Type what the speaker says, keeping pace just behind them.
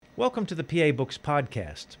Welcome to the PA Books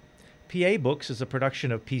podcast. PA Books is a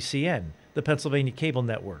production of PCN, the Pennsylvania Cable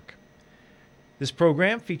Network. This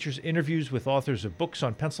program features interviews with authors of books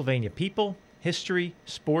on Pennsylvania people, history,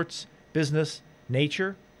 sports, business,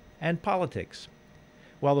 nature, and politics.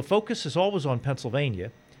 While the focus is always on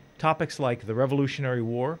Pennsylvania, topics like the Revolutionary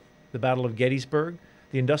War, the Battle of Gettysburg,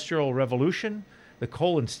 the Industrial Revolution, the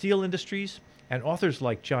coal and steel industries, and authors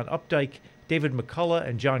like John Updike, David McCullough,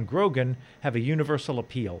 and John Grogan have a universal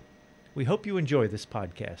appeal. We hope you enjoy this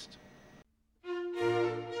podcast.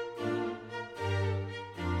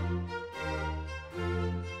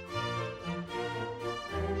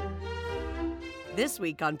 This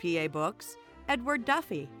week on PA Books, Edward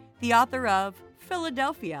Duffy, the author of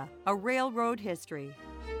Philadelphia, A Railroad History.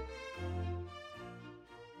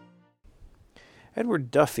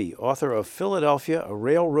 Edward Duffy, author of Philadelphia, A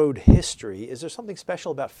Railroad History. Is there something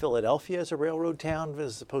special about Philadelphia as a railroad town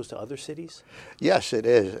as opposed to other cities? Yes, it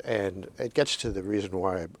is, and it gets to the reason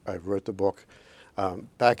why I wrote the book.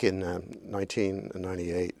 Back in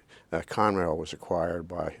 1998, Conrail was acquired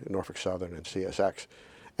by Norfolk Southern and CSX.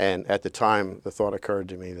 And at the time, the thought occurred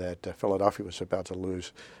to me that Philadelphia was about to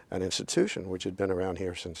lose an institution which had been around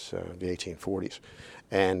here since the 1840s,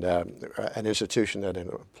 and an institution that had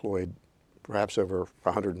employed perhaps over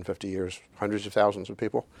 150 years, hundreds of thousands of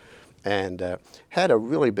people, and had a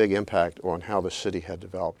really big impact on how the city had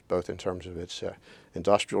developed, both in terms of its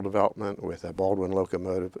industrial development with a Baldwin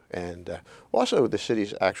Locomotive and also the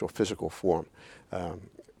city's actual physical form.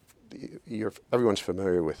 Everyone's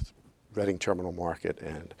familiar with Reading Terminal Market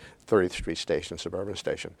and 30th Street Station, Suburban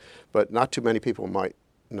Station, but not too many people might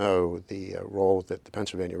know the role that the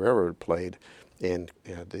Pennsylvania Railroad played in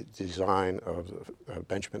the design of the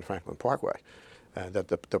Benjamin Franklin Parkway. That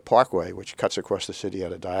the parkway, which cuts across the city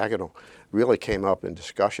at a diagonal, really came up in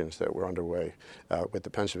discussions that were underway with the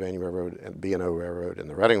Pennsylvania Railroad and B&O Railroad and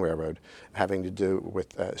the Reading Railroad, having to do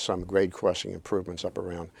with some grade crossing improvements up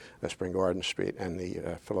around Spring Garden Street and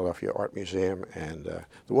the Philadelphia Art Museum and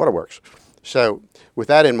the Waterworks. So with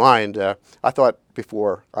that in mind, I thought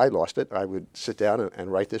before I lost it, I would sit down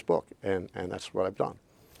and write this book, and that's what I've done.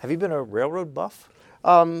 Have you been a railroad buff?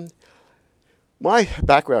 My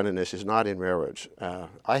background in this is not in railroads.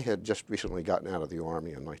 I had just recently gotten out of the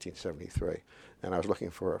Army in 1973, and I was looking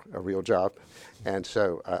for a real job. And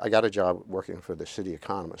so I got a job working for the City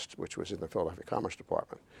Economist, which was in the Philadelphia Commerce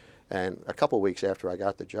Department. And a couple of weeks after I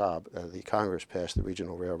got the job, the Congress passed the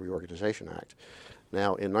Regional Rail Reorganization Act.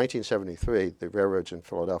 Now, in 1973, the railroads in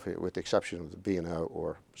Philadelphia, with the exception of the B&O,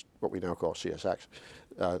 or what we now call CSX,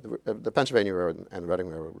 the Pennsylvania Railroad and the Reading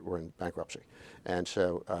Railroad were in bankruptcy. And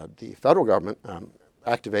so the federal government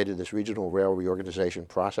activated this regional rail reorganization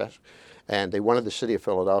process, and they wanted the city of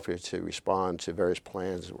Philadelphia to respond to various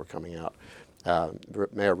plans that were coming out.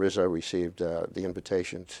 Mayor Rizzo received the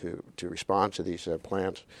invitation to respond to these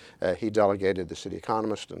plans. He delegated the city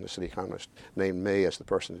economist, and the city economist named me as the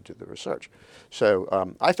person to do the research.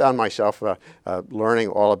 So I found myself learning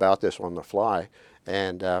all about this on the fly,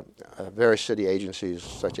 and various city agencies,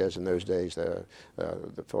 such as in those days the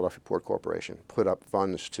Philadelphia Port Corporation, put up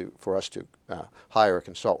funds for us to hire a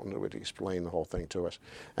consultant who would explain the whole thing to us.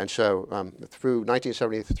 And so through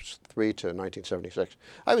 1973 to 1976,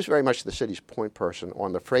 I was very much the city's point person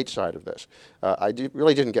on the freight side of this. I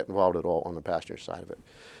really didn't get involved at all on the passenger side of it.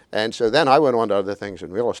 And so then I went on to other things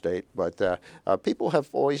in real estate, but people have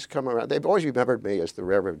always come around. They've always remembered me as the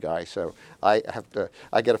railroad guy. So I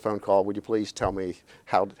get a phone call. Would you please tell me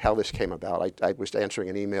how this came about? I was answering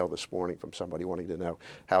an email this morning from somebody wanting to know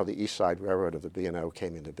how the East Side Railroad of the B&O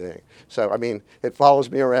came into being. So I mean, it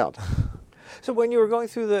follows me around. So when you were going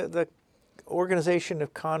through the organization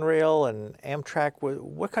of Conrail and Amtrak,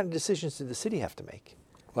 what kind of decisions did the city have to make?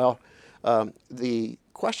 Well, the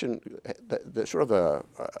question, the sort of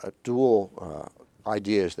a dual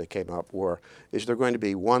ideas that came up were, is there going to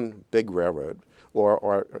be one big railroad, or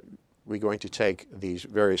are we going to take these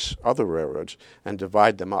various other railroads and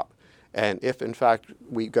divide them up? And if, in fact,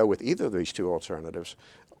 we go with either of these two alternatives,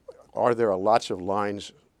 are there lots of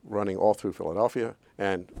lines running all through Philadelphia?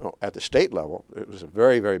 And at the state level, it was a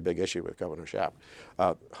very, very big issue with Governor Schaap.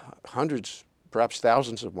 Hundreds, perhaps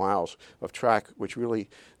thousands of miles of track which really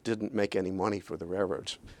didn't make any money for the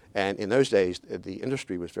railroads. And in those days, the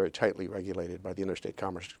industry was very tightly regulated by the Interstate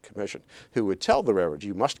Commerce Commission, who would tell the railroads,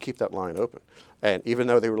 you must keep that line open, and even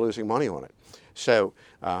though they were losing money on it. So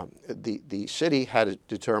the city had to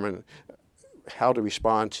determine how to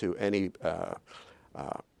respond to any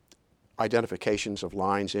identifications of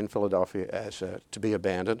lines in Philadelphia as to be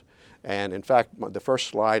abandoned. And in fact, the first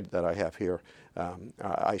slide that I have here,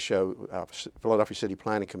 I show Philadelphia City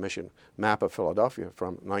Planning Commission map of Philadelphia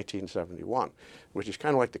from 1971, which is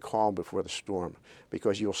kind of like the calm before the storm,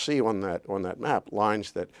 because you'll see on that map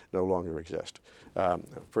lines that no longer exist.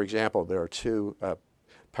 For example, there are two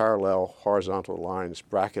parallel horizontal lines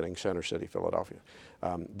bracketing Center City, Philadelphia.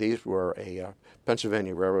 These were a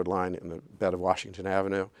Pennsylvania Railroad line in the bed of Washington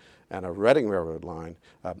Avenue and a Reading Railroad line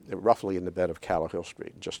roughly in the bed of Callowhill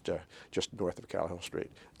Street, just north of Callowhill Street.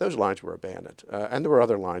 Those lines were abandoned. And there were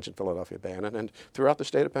other lines in Philadelphia abandoned. And throughout the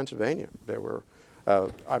state of Pennsylvania, there were,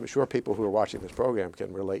 I'm sure people who are watching this program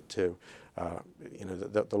can relate to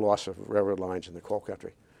the loss of railroad lines in the coal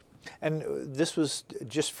country. And this was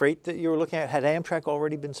just freight that you were looking at? Had Amtrak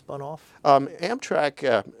already been spun off?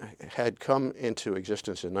 Amtrak had come into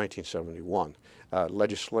existence in 1971.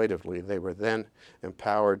 Legislatively, they were then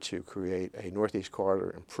empowered to create a Northeast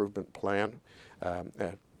Corridor Improvement Plan,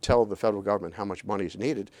 tell the federal government how much money is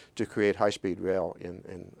needed to create high-speed rail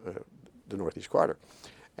in the Northeast Corridor.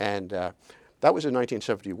 And that was in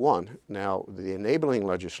 1971. Now, the enabling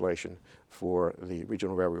legislation for the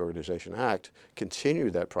Regional Railway Reorganization Act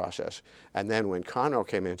continued that process. And then when Conrail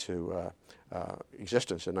came into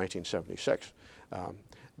existence in 1976,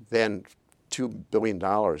 then $2 billion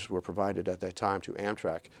were provided at that time to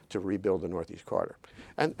Amtrak to rebuild the Northeast Corridor.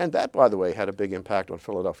 And that, by the way, had a big impact on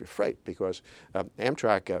Philadelphia freight, because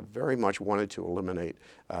Amtrak very much wanted to eliminate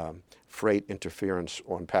freight interference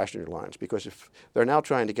on passenger lines, because if they're now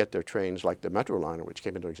trying to get their trains, like the Metro Liner, which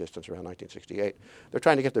came into existence around 1968, they're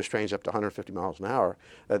trying to get those trains up to 150 miles an hour.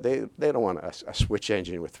 They don't want a switch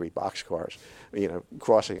engine with 3 boxcars,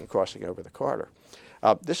 crossing over the corridor.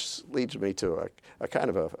 This leads me to a kind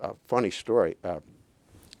of a funny story.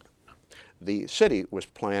 The city was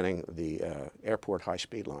planning the airport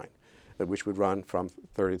high-speed line, which would run from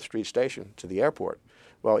 30th Street Station to the airport.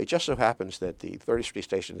 Well, it just so happens that the 30th Street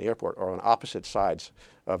Station and the airport are on opposite sides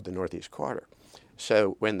of the Northeast Corridor.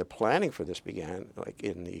 So when the planning for this began, like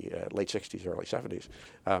in the late 60s, early 70s,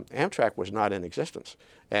 Amtrak was not in existence.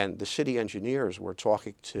 And the city engineers were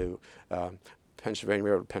talking to Pennsylvania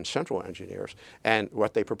Railroad Penn Central engineers, and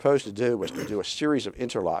what they proposed to do was to do a series of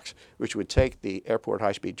interlocks which would take the airport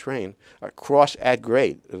high-speed train across at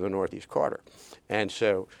grade the Northeast Corridor. And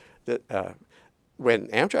so when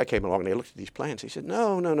Amtrak came along and they looked at these plans, they said,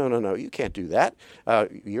 no, you can't do that.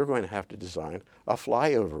 You're going to have to design a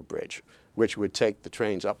flyover bridge which would take the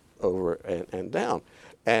trains up, over, and down.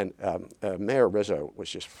 And Mayor Rizzo was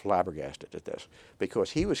just flabbergasted at this,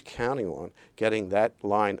 because he was counting on getting that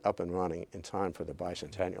line up and running in time for the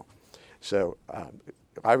bicentennial. So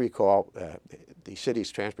I recall the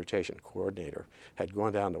city's transportation coordinator had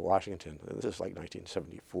gone down to Washington. This is like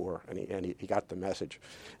 1974, and he got the message.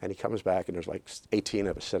 And he comes back, and there's like 18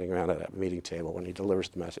 of us sitting around at that meeting table when he delivers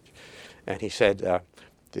the message. And he said,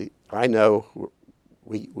 I know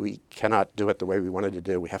we cannot do it the way we wanted to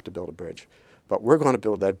do. We have to build a bridge. But we're going to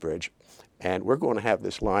build that bridge, and we're going to have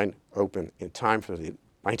this line open in time for the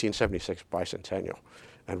 1976 bicentennial.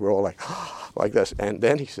 And we're all like this. And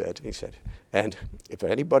then he said, and if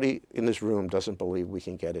anybody in this room doesn't believe we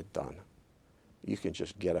can get it done, you can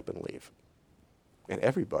just get up and leave. And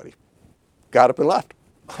everybody got up and left.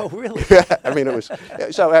 Oh, really? I mean, it was,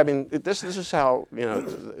 so, I mean, this is how,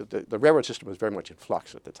 the railroad system was very much in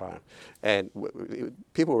flux at the time. And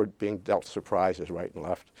people were being dealt surprises right and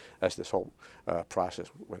left as this whole process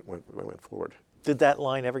went forward. Did that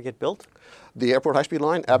line ever get built? The airport high-speed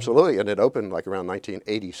line? Absolutely. And it opened like around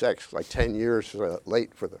 1986, like 10 years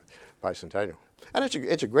late for the bicentennial. And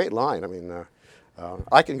it's a great line. I mean,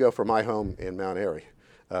 I can go from my home in Mount Airy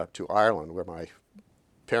to Ireland, where my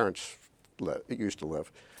parents used to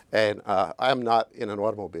live, and I'm not in an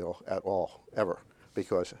automobile at all, ever,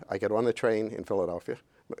 because I get on the train in Philadelphia,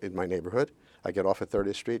 in my neighborhood, I get off at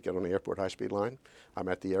 30th Street, get on the airport high-speed line, I'm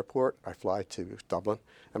at the airport, I fly to Dublin,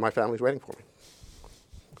 and my family's waiting for me.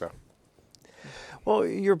 So. Well,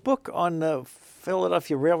 your book on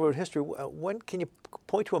Philadelphia railroad history, when can you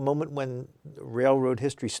point to a moment when railroad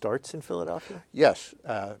history starts in Philadelphia? Yes,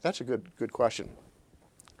 that's a good question.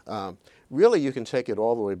 Really, you can take it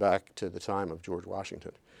all the way back to the time of George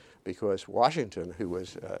Washington, because Washington, who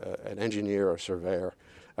was an engineer, a surveyor,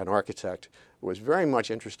 an architect, was very much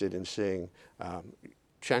interested in seeing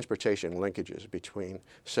transportation linkages between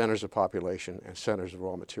centers of population and centers of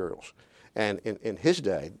raw materials. And in his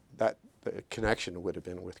day, that the connection would have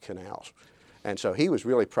been with canals. And so he was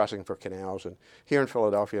really pressing for canals. And here in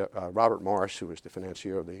Philadelphia, Robert Morris, who was the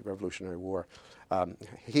financier of the Revolutionary War,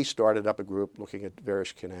 he started up a group looking at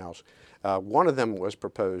various canals. One of them was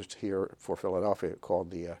proposed here for Philadelphia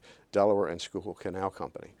called the Delaware and Schuylkill Canal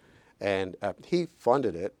Company. And he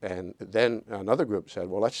funded it, and then another group said,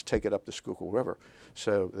 well, let's take it up the Schuylkill River.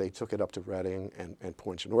 So they took it up to Reading and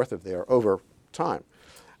points north of there over time.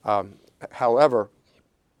 However,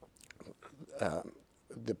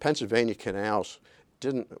 the Pennsylvania canals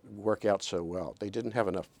didn't work out so well. They didn't have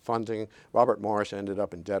enough funding. Robert Morris ended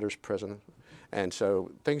up in debtor's prison, and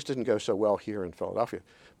so things didn't go so well here in Philadelphia.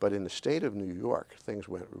 But in the state of New York, things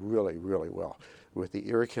went really, really well. With the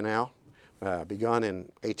Erie Canal, begun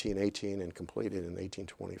in 1818 and completed in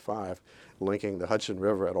 1825, linking the Hudson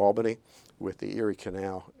River at Albany with the Erie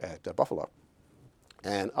Canal at Buffalo.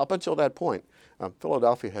 And up until that point,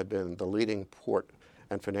 Philadelphia had been the leading port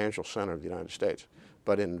and financial center of the United States.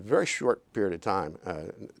 But in a very short period of time,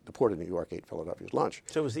 the Port of New York ate Philadelphia's lunch.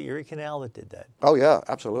 So it was the Erie Canal that did that? Oh, yeah,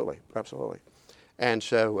 absolutely, absolutely. And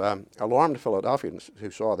so alarmed Philadelphians who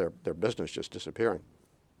saw their business just disappearing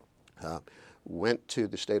went to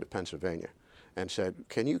the state of Pennsylvania and said,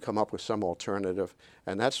 can you come up with some alternative?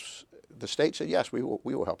 And the state said, yes, we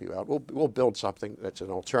will help you out. We'll build something that's an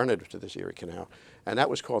alternative to this Erie Canal. And that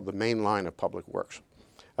was called the Main Line of Public Works.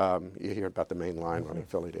 You hear about the Main Line running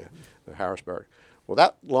Philly to Harrisburg. Well,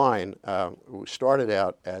 that line started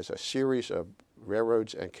out as a series of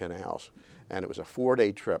railroads and canals, and it was a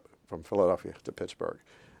 4-day trip from Philadelphia to Pittsburgh.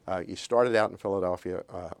 You started out in Philadelphia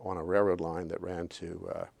on a railroad line that ran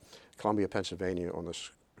to Columbia, Pennsylvania on the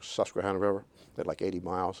Susquehanna River at like 80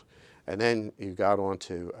 miles. And then you got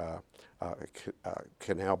onto a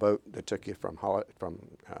canal boat that took you from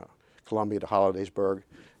Columbia to Hollidaysburg.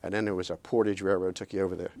 And then there was a portage railroad took you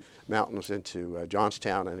over the mountains into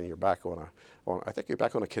Johnstown, and then you're back on I think you're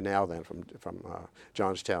back on a canal then from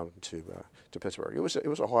Johnstown to Pittsburgh. It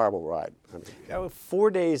was a horrible ride. I mean,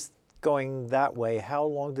 4 days going that way. How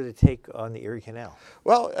long did it take on the Erie Canal?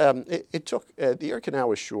 Well, it took the Erie Canal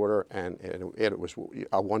was shorter, and it was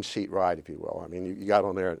a one-seat ride, if you will. I mean, you got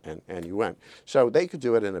on there and you went. So they could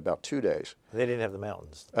do it in about 2 days. They didn't have the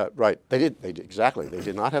mountains. Right. They did exactly. They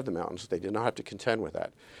did not have the mountains. They did not have to contend with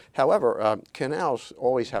that. However, canals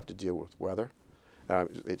always have to deal with weather.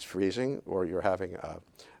 It's freezing, or you're having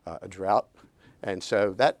a drought. And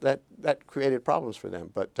so that created problems for them.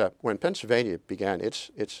 But when Pennsylvania began its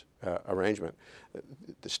arrangement,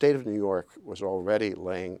 the state of New York was already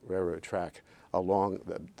laying railroad track along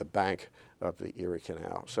the bank of the Erie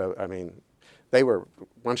Canal. So, I mean, they were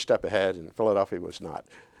one step ahead, and Philadelphia was not.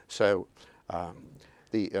 So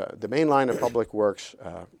the main line of public works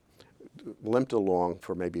limped along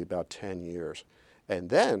for maybe about 10 years. And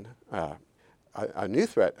then a new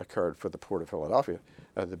threat occurred for the Port of Philadelphia.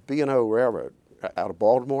 The B&O Railroad out of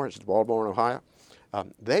Baltimore, it's Baltimore and Ohio,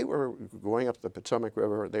 they were going up the Potomac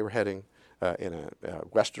River. They were heading in a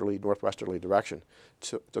northwesterly direction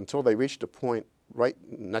until they reached a point right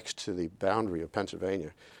next to the boundary of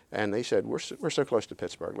Pennsylvania. And they said, we're so close to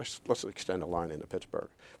Pittsburgh, let's extend a line into Pittsburgh.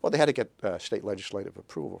 Well, they had to get state legislative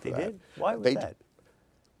approval for that. They did? Why was that?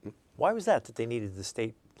 Why was that they needed the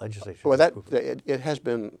state legislature? Well, it had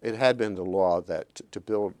been the law that to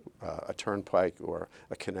build a turnpike or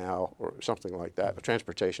a canal or something like that, a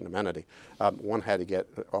transportation amenity, one had to get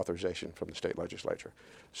authorization from the state legislature.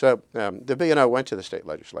 So the B&O went to the state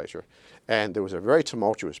legislature, and there was a very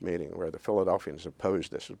tumultuous meeting where the Philadelphians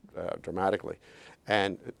opposed this dramatically,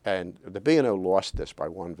 and the B&O lost this by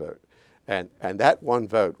one vote. And that one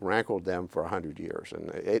vote rankled them for 100 years, and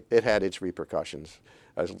it had its repercussions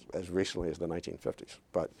as recently as the 1950s.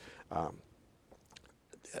 But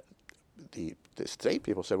the state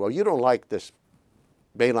people said, well, you don't like this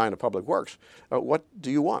main line of public works. What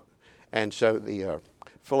do you want? And so the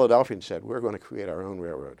Philadelphians said, we're going to create our own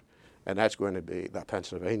railroad, and that's going to be the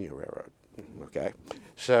Pennsylvania Railroad. Okay?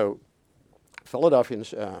 So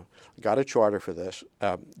Philadelphians got a charter for this.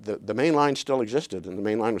 The main line still existed, and the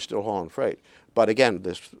main line was still hauling freight. But again,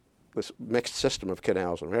 this mixed system of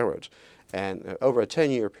canals and railroads. And over a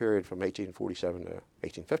 10-year period from 1847 to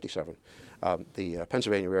 1857, the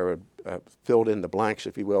Pennsylvania Railroad filled in the blanks,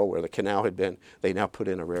 if you will, where the canal had been. They now put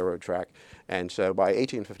in a railroad track. And so by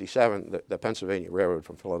 1857, the Pennsylvania Railroad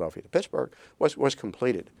from Philadelphia to Pittsburgh was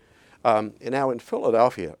completed. And now in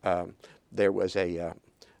Philadelphia, there was a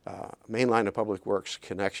main line of public works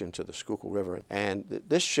connection to the Schuylkill River. And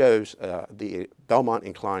this shows the Belmont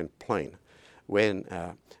Inclined Plane. When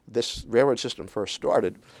this railroad system first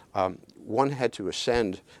started, one had to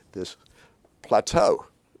ascend this plateau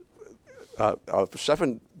of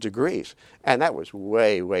 7 degrees, and that was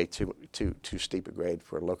way too steep a grade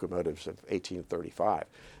for locomotives of 1835.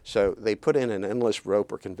 So they put in an endless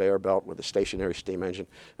rope or conveyor belt with a stationary steam engine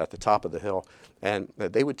at the top of the hill, and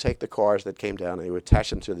they would take the cars that came down and they would attach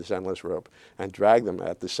them to this endless rope and drag them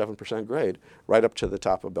at the 7% grade right up to the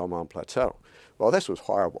top of Belmont Plateau. Well, this was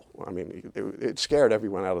horrible. I mean, it scared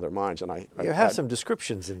everyone out of their minds. And you have some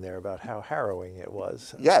descriptions in there about how harrowing it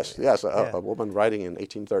was. Yes. A woman writing in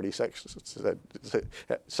 1836 said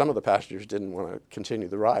some of the passengers didn't want to continue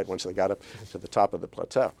the ride once they got up to the top of the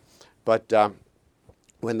plateau. But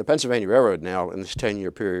when the Pennsylvania Railroad now, in this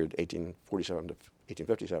 10-year period, 1847 to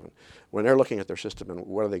 1857, when they're looking at their system and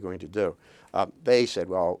what are they going to do, they said,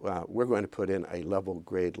 well, we're going to put in a level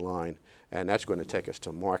grade line, and that's going to take us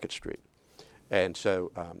to Market Street. And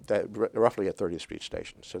so roughly at 30th Street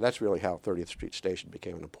Station. So that's really how 30th Street Station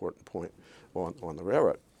became an important point on the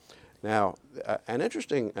railroad. Now, an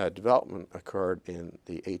interesting development occurred in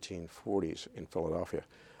the 1840s in Philadelphia.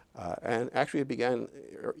 And actually it began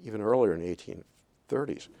even earlier in the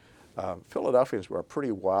 1830s. Philadelphians were a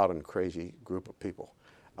pretty wild and crazy group of people.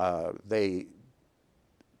 They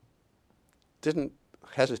didn't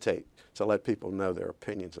hesitate to let people know their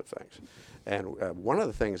opinions of things. And one of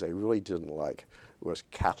the things they really didn't like was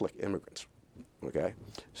Catholic immigrants. Okay,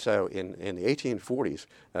 so in the 1840s,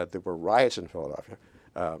 there were riots in Philadelphia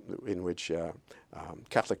in which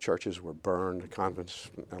Catholic churches were burned, convents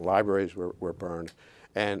and libraries were burned,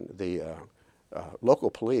 and the local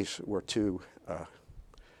police were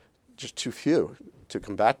just too few to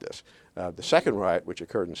combat this. The second riot, which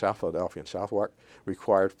occurred in South Philadelphia and Southwark,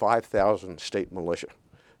 required 5,000 state militia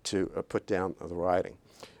to put down the rioting.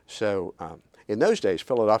 So in those days,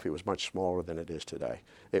 Philadelphia was much smaller than it is today.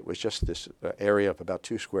 It was just this area of about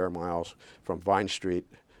 2 square miles from Vine Street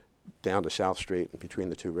down to South Street and between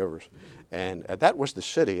the two rivers. And that was the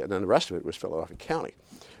city, and then the rest of it was Philadelphia County.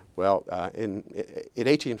 Well, in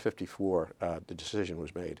 1854, the decision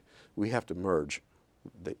was made, we have to merge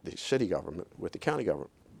the city government with the county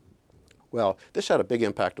government. Well, this had a big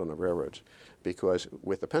impact on the railroads because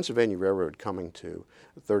with the Pennsylvania Railroad coming to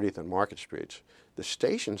 30th and Market Streets, the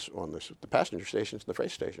stations on this, the passenger stations, the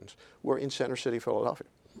freight stations, were in Center City, Philadelphia.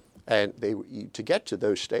 And to get to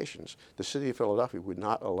those stations, the city of Philadelphia would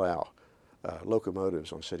not allow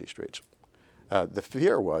locomotives on city streets. The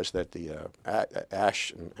fear was that the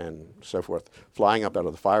ash and so forth flying up out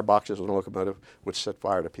of the fireboxes on the locomotive would set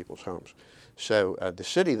fire to people's homes. So the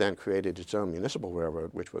city then created its own municipal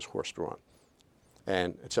railroad, which was horse-drawn.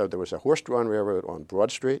 And so there was a horse-drawn railroad on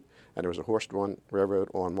Broad Street, and there was a horse-drawn railroad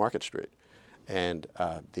on Market Street. And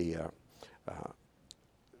the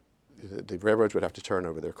railroads would have to turn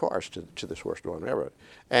over their cars to this horse-drawn railroad.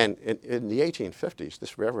 And in the 1850s,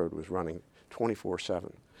 this railroad was running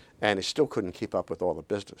 24/7, and it still couldn't keep up with all the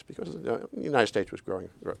business because the United States was growing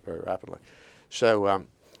very rapidly. So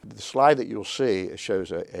the slide that you'll see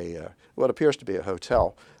shows what appears to be a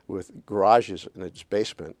hotel with garages in its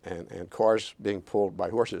basement and cars being pulled by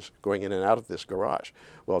horses going in and out of this garage.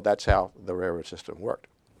 Well, that's how the railroad system worked.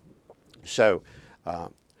 So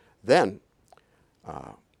then,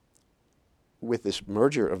 with this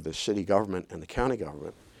merger of the city government and the county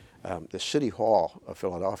government, the City Hall of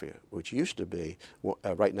Philadelphia, which used to be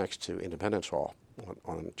right next to Independence Hall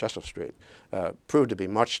on Chestnut Street, proved to be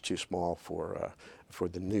much too small for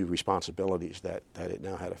the new responsibilities that it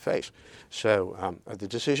now had to face. So the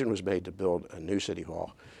decision was made to build a new City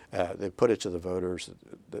Hall. They put it to the voters.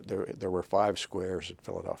 There were 5 squares in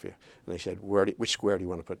Philadelphia, and they said, which square do you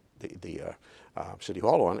want to put the City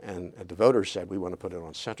Hall on? And the voters said, we want to put it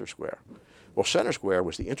on Center Square. Well, Center Square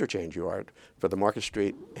was the interchange yard for the Market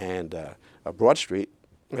Street and Broad Street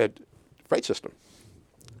freight system.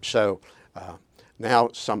 So now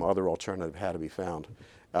some other alternative had to be found.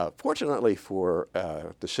 Fortunately for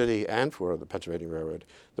the city and for the Pennsylvania Railroad,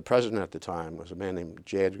 the president at the time was a man named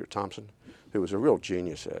J. Edgar Thompson, who was a real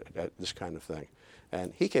genius at this kind of thing.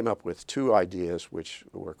 And he came up with 2 ideas which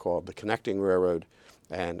were called the Connecting Railroad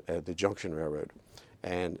and the Junction Railroad.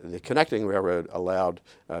 And the Connecting Railroad allowed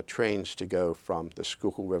trains to go from the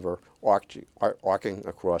Schuylkill River arcing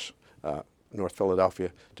across North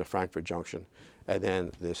Philadelphia to Frankfort Junction. And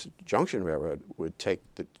then this Junction Railroad would take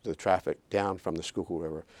the traffic down from the Schuylkill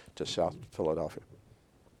River to South Philadelphia.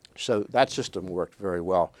 So that system worked very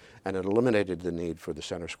well, and it eliminated the need for the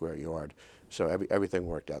Center Square yard. So everything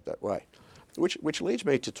worked out that way. Which leads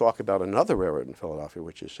me to talk about another railroad in Philadelphia,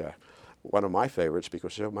 which is one of my favorites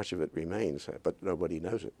because so much of it remains, but nobody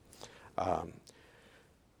knows it.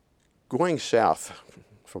 Going south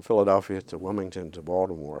from Philadelphia to Wilmington to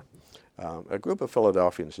Baltimore, a group of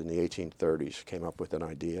Philadelphians in the 1830s came up with an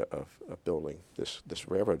idea of building this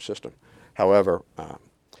railroad system. However,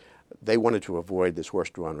 they wanted to avoid this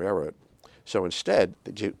horse-drawn railroad. So instead,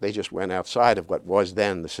 they just went outside of what was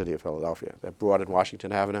then the city of Philadelphia. They broadened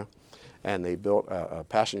Washington Avenue, and they built a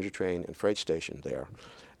passenger train and freight station there.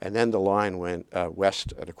 And then the line went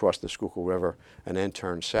west and across the Schuylkill River, and then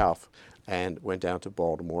turned south and went down to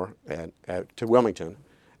Baltimore and to Wilmington,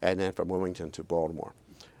 and then from Wilmington to Baltimore.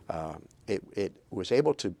 It was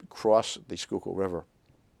able to cross the Schuylkill River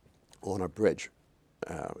on a bridge.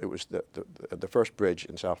 It was the first bridge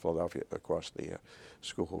in South Philadelphia across the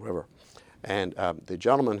Schuylkill River. And the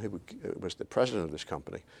gentleman who was the president of this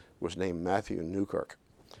company was named Matthew Newkirk.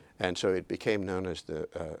 And so it became known as the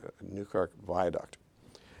Newkirk Viaduct.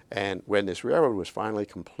 And when this railroad was finally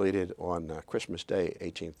completed on Christmas Day,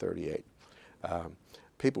 1838,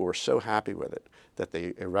 people were so happy with it that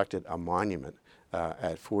they erected a monument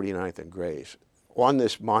at 49th and Grays. On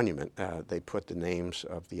this monument, they put the names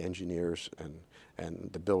of the engineers and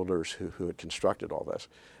the builders who had constructed all this.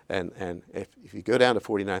 And if you go down to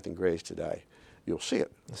 49th and Grays today, you'll see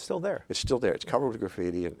it. It's still there. It's still there. It's covered with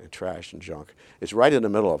graffiti and trash and junk. It's right in the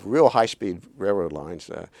middle of real high-speed railroad lines.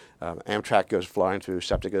 Amtrak goes flying through,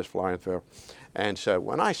 SEPTA goes flying through. And so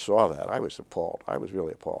when I saw that, I was appalled. I was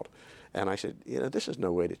really appalled. And I said, this is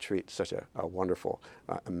no way to treat such a wonderful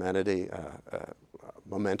amenity,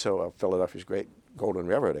 memento of Philadelphia's great golden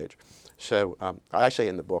railroad age. So I say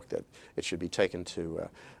in the book that it should be taken to,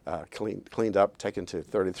 cleaned up, taken to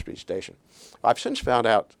 30th Street Station. I've since found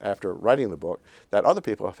out after writing the book that other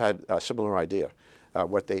people have had a similar idea.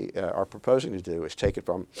 What they are proposing to do is take it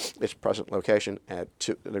from its present location,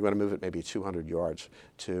 they're going to move it maybe 200 yards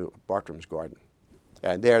to Bartram's Garden.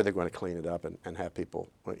 And there they're going to clean it up and have people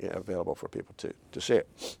available for people to see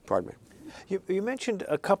it. Pardon me. You mentioned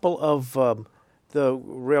a couple of the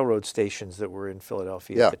railroad stations that were in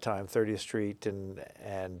Philadelphia Yeah. at the time, 30th Street,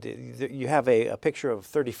 and you have a picture of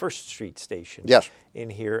 31st Street Station Yes. in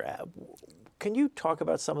here. Can you talk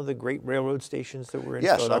about some of the great railroad stations that were in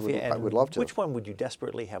Yes, Philadelphia? I would love to. Which one would you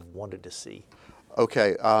desperately have wanted to see?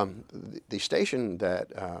 Okay, the station that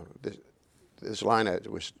this line I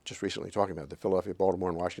was just recently talking about, the Philadelphia, Baltimore,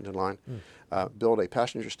 and Washington line, built a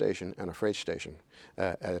passenger station and a freight station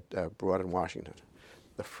at Broad and Washington.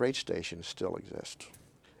 The freight station still exists.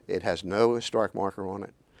 It has no historic marker on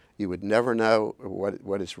it. You would never know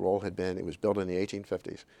what its role had been. It was built in the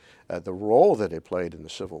 1850s. The role that it played in the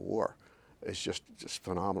Civil War is just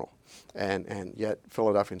phenomenal. And yet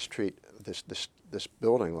Philadelphians treat this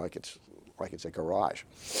building like it's a garage.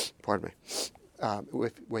 Pardon me.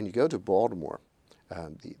 When you go to Baltimore,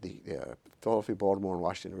 the Philadelphia, Baltimore, and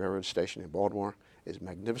Washington Railroad Station in Baltimore is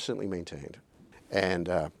magnificently maintained,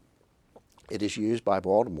 and it is used by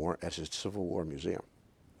Baltimore as its Civil War museum.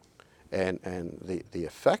 And the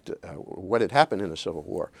effect, what had happened in the Civil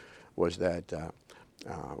War was that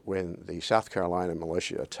when the South Carolina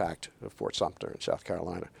militia attacked Fort Sumter in South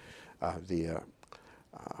Carolina,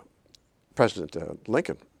 President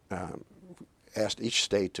Lincoln asked each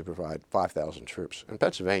state to provide 5,000 troops, and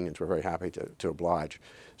Pennsylvanians were very happy to oblige.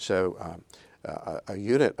 So a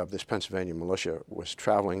unit of this Pennsylvania militia was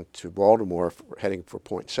traveling to Baltimore, heading for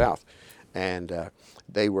Point South, and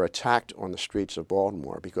they were attacked on the streets of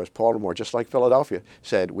Baltimore because Baltimore, just like Philadelphia,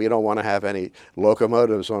 said, we don't want to have any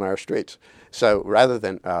locomotives on our streets. So rather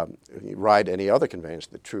than ride any other conveyance,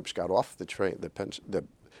 the troops got off the train, the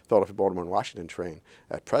Philadelphia, Baltimore, and Washington train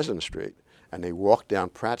at President Street, and they walked down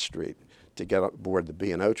Pratt Street to get aboard the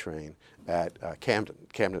B&O train at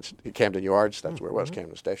Camden Yards. That's where it was,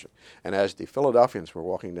 Camden Station. And as the Philadelphians were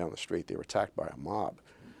walking down the street, they were attacked by a mob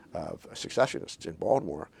of secessionists in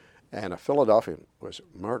Baltimore, and a Philadelphian was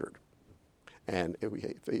murdered. And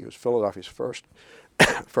he was Philadelphia's first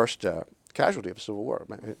casualty of the Civil War,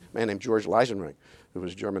 a man named George Leisenring, who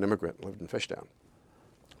was a German immigrant and lived in Fishtown.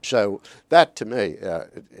 So that, to me,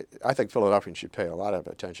 I think Philadelphians should pay a lot of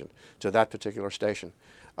attention to that particular station.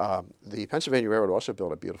 The Pennsylvania Railroad also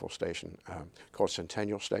built a beautiful station called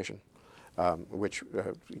Centennial Station, which,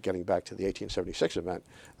 getting back to the 1876 event,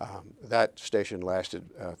 that station lasted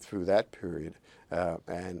through that period.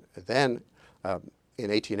 And then in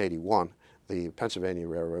 1881, the Pennsylvania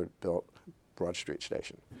Railroad built Broad Street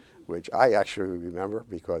Station, which I actually remember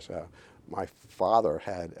because my father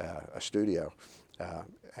had a studio,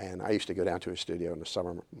 and I used to go down to his studio in the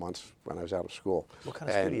summer months when I was out of school. What kind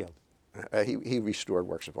of studio? He restored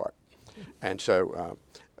works of art. And so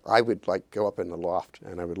I would go up in the loft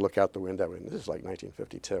and I would look out the window, and this is like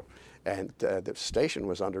 1952, and the station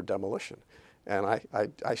was under demolition. And I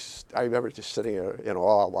remember just sitting in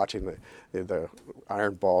awe watching the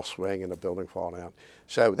iron ball swing and the building fall down.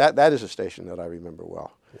 So that is a station that I remember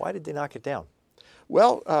well. Why did they knock it down?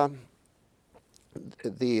 Well,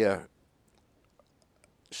 the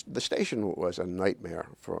the station was a nightmare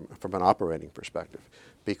from an operating perspective,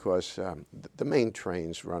 because the main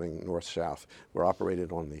trains running north-south were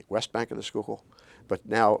operated on the west bank of the Schuylkill, but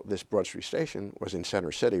now this Broad Street station was in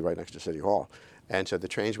Center City, right next to City Hall, and so the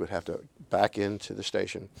trains would have to back into the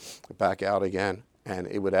station, back out again, and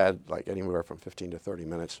it would add like anywhere from 15 to 30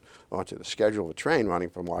 minutes onto the schedule of a train running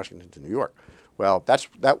from Washington to New York. Well,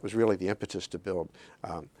 that was really the impetus to build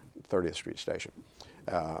 30th Street Station.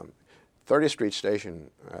 30th Street Station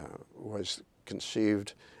was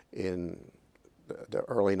conceived in the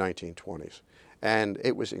early 1920s, and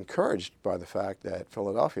it was encouraged by the fact that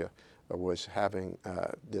Philadelphia was having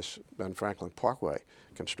this Ben Franklin Parkway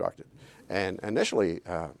constructed. And initially,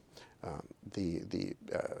 the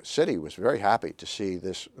city was very happy to see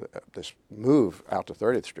this move out to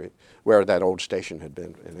 30th Street, where that old station had been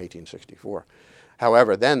in 1864.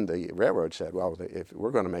 However, then the railroad said, well, if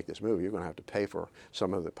we're going to make this move, you're going to have to pay for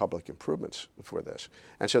some of the public improvements for this.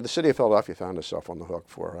 And so the city of Philadelphia found itself on the hook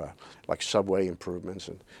for like subway improvements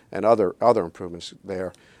and other improvements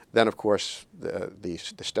there. Then, of course, the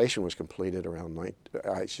station was completed around,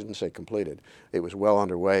 I shouldn't say completed, it was well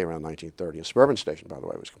underway around 1930. The suburban station, by the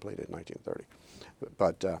way, was completed in 1930.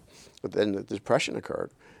 But then the Depression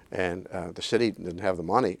occurred, and the city didn't have the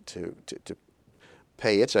money to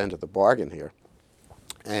pay its end of the bargain here.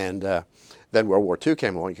 And then World War II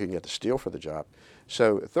came along, you couldn't get the steel for the job.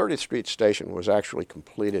 So 30th Street Station was actually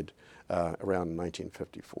completed around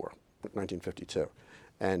 1952.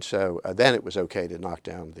 And so then it was okay to knock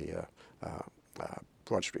down the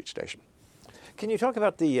Broad Street Station. Can you talk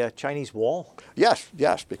about the Chinese Wall? Yes,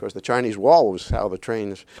 because the Chinese Wall was how the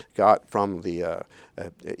trains got from the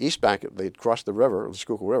East Bank. They'd crossed the river, the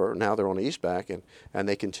Schuylkill River. Now they're on the East Bank, and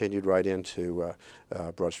they continued right into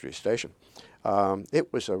Broad Street Station.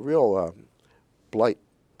 It was a real blight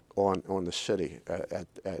on the city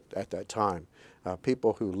at that time.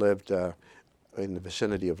 People who lived in the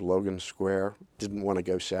vicinity of Logan Square didn't want to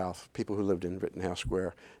go south. People who lived in Rittenhouse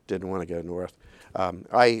Square didn't want to go north.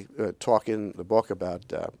 I talk in the book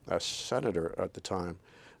about a senator at the time,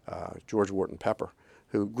 George Wharton Pepper,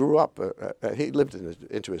 who grew up, he lived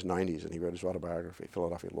into his 90s, and he wrote his autobiography,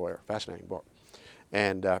 Philadelphia Lawyer, fascinating book.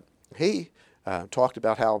 And he talked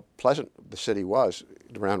about how pleasant the city was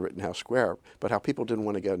around Rittenhouse Square, but how people didn't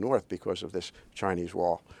want to go north because of this Chinese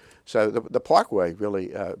Wall. So the Parkway really,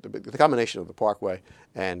 the combination of the Parkway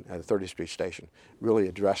and the 30th Street Station really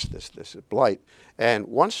addressed this blight. And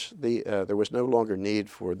once there was no longer need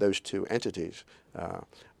for those two entities,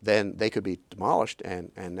 then they could be demolished,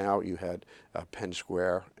 and now you had Penn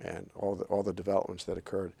Square and all the developments that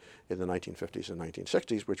occurred in the 1950s and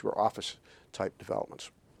 1960s, which were office-type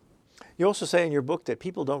developments. You also say in your book that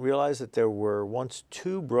people don't realize that there were once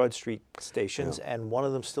two Broad Street stations, and one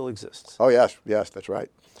of them still exists. Oh, yes, that's right.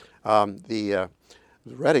 The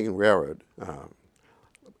Reading Railroad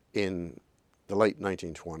in the late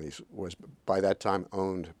 1920s was by that time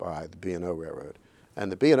owned by the B&O Railroad.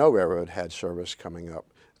 And the B&O Railroad had service coming up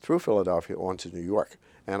through Philadelphia onto New York.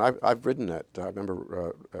 And I've ridden that. I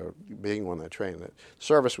remember being on that train. That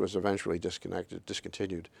service was eventually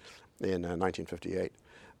discontinued in 1958.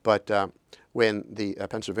 But when the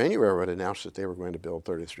Pennsylvania Railroad announced that they were going to build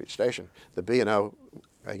 30th Street Station, the B&O,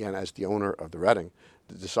 again as the owner of the Reading,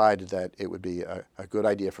 decided that it would be a good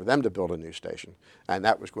idea for them to build a new station, and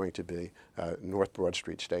that was going to be North Broad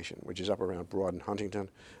Street Station, which is up around Broad and Huntington,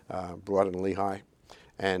 Broad and Lehigh.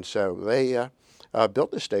 And so they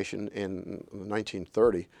built this station in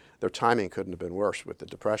 1930. Their timing couldn't have been worse with the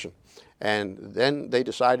Depression. And then they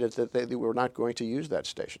decided that they were not going to use that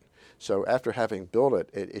station. So after having built it,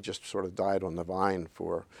 it just sort of died on the vine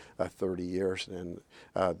for 30 years. And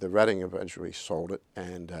the Reading eventually sold it,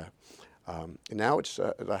 and now it's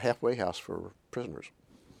a halfway house for prisoners.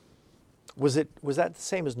 Was that the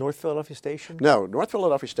same as North Philadelphia Station? No, North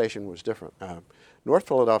Philadelphia Station was different. North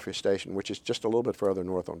Philadelphia Station, which is just a little bit further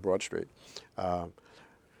north on Broad Street,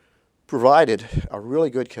 provided a really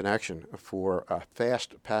good connection for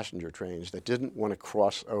fast passenger trains that didn't want to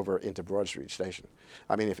cross over into Broad Street Station.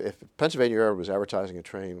 I mean, if Pennsylvania Railroad was advertising a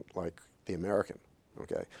train like the American,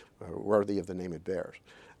 okay, worthy of the name it bears,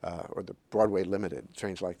 or the Broadway Limited,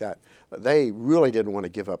 trains like that, they really didn't want to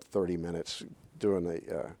give up 30 minutes doing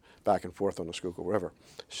the back and forth on the Schuylkill River.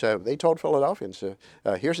 So they told Philadelphians,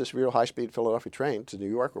 here's this real high-speed Philadelphia train to New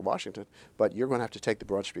York or Washington, but you're going to have to take the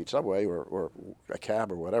Broad Street subway or a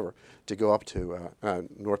cab or whatever to go up to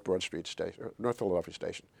North Broad Street Station, or North Philadelphia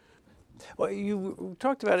Station. Well, you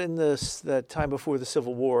talked about in the time before the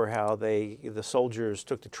Civil War how the soldiers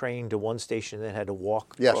took the train to one station and then had to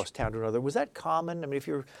walk across town to another. Was that common? I mean, if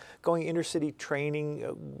you're going intercity training,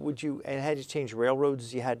 and had to change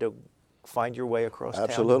railroads, you had to find your way across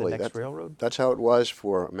Absolutely. town to the next railroad? That's how it was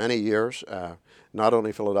for many years, not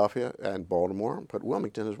only Philadelphia and Baltimore, but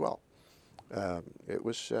Wilmington as well. It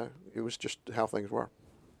was just how things were.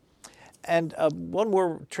 And one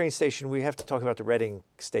more train station, we have to talk about the Reading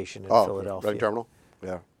station in Philadelphia. Reading Terminal?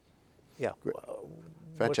 Yeah. Yeah.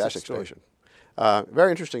 Fantastic station.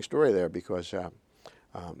 Very interesting story there because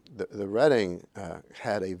the Reading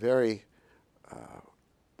had a very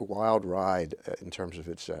wild ride in terms of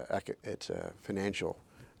its financial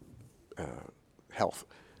health.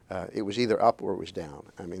 It was either up or it was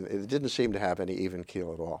down. I mean, it didn't seem to have any even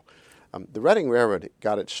keel at all. The Reading Railroad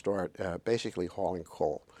got its start basically hauling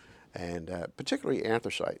coal, and particularly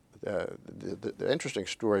anthracite. The interesting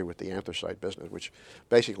story with the anthracite business, which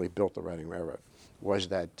basically built the Reading Railroad, was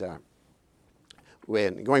that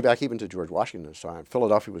when going back even to George Washington's time,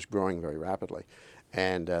 Philadelphia was growing very rapidly,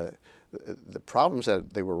 and the problems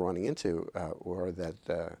that they were running into were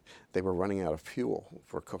that they were running out of fuel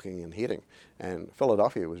for cooking and heating, and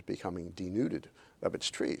Philadelphia was becoming denuded of its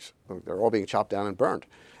trees. They're all being chopped down and burned.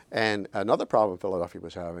 And another problem Philadelphia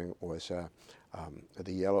was having was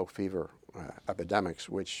the yellow fever epidemics,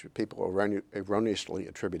 which people erroneously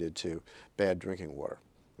attributed to bad drinking water.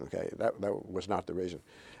 Okay, that was not the reason.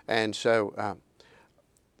 And so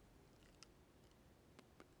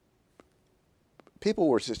people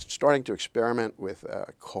were starting to experiment with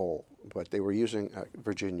coal, but they were using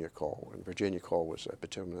Virginia coal, and Virginia coal was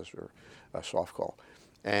bituminous or soft coal.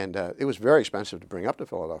 And it was very expensive to bring up to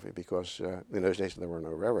Philadelphia because in those days there were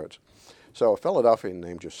no railroads. So a Philadelphian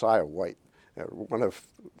named Josiah White, one of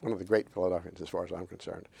the great Philadelphians as far as I'm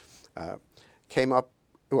concerned, came up.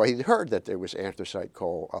 Well, he'd heard that there was anthracite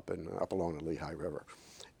coal up along the Lehigh River,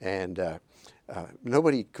 and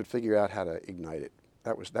nobody could figure out how to ignite it.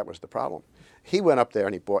 That was the problem. He went up there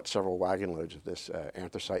and he bought several wagon loads of this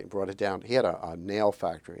anthracite and brought it down. He had a nail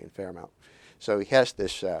factory in Fairmount, so he has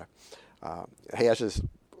this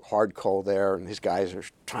hard coal there, and his guys are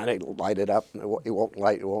trying to light it up. And it won't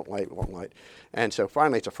light. And so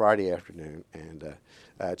finally it's a Friday afternoon, and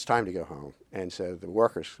it's time to go home. And so the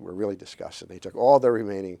workers were really disgusted. They took all the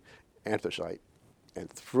remaining anthracite and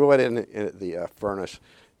threw it in the furnace,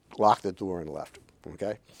 locked the door, and left.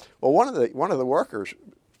 Okay. Well, one of the workers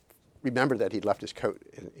remembered that he'd left his coat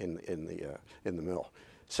in the mill.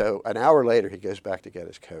 So an hour later, he goes back to get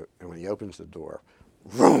his coat, and when he opens the door,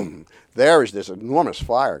 vroom, there is this enormous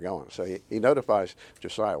fire going. So he notifies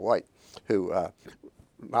Josiah White, who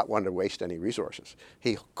not wanting to waste any resources.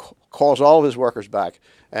 He calls all of his workers back,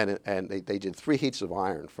 and they did 3 heats of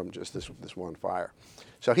iron from just this one fire.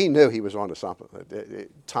 So he knew he was onto something.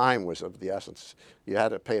 Time was of the essence. You had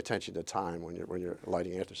to pay attention to time when you're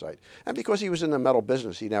lighting anthracite. And because he was in the metal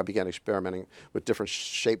business, he now began experimenting with different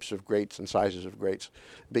shapes of grates and sizes of grates.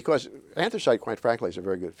 Because anthracite, quite frankly, is a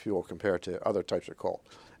very good fuel compared to other types of coal.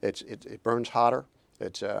 It burns hotter.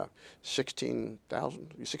 It's 16,000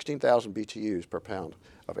 BTUs per pound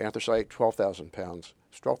of anthracite, 12,000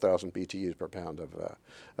 BTUs per pound of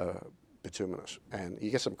bituminous. And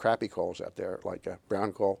you get some crappy coals out there, like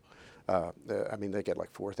brown coal. They get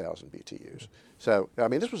like 4,000 BTUs. So,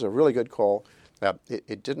 this was a really good coal.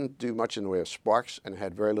 It didn't do much in the way of sparks and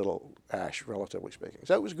had very little ash, relatively speaking.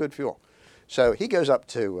 So it was good fuel. So he goes up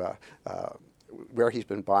to where he's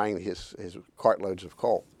been buying his cartloads of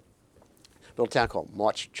coal, a little town called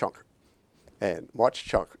March Chunk. And March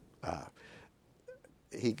Chunk,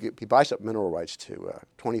 he buys up mineral rights to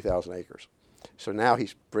 20,000 acres. So now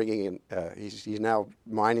he's bringing in, he's now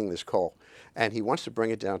mining this coal, and he wants to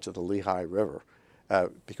bring it down to the Lehigh River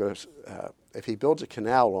because if he builds a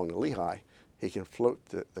canal along the Lehigh, he can float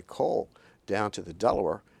the coal down to the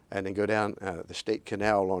Delaware and then go down the state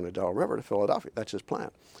canal along the Delaware River to Philadelphia. That's his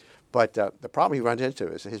plan. But the problem he runs into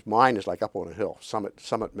is his mine is like up on a hill,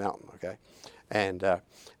 Summit Mountain, okay? And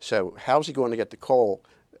so how's he going to get the coal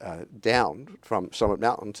down from Summit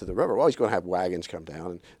Mountain to the river? Well, he's going to have wagons come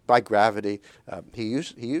down, and by gravity, he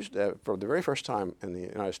used for the very first time in the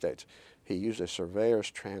United States, he used a surveyor's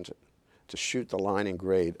transit to shoot the line and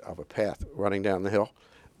grade of a path running down the hill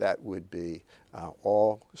that would be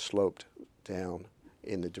all sloped down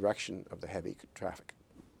in the direction of the heavy traffic.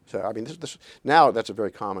 So, now that's a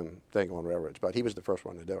very common thing on railroads, but he was the first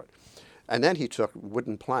one to do it. And then he took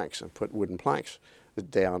wooden planks and put wooden planks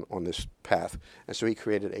down on this path, and so he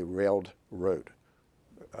created a railed road.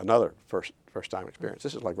 Another first-time experience.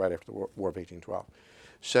 This is like right after the War of 1812.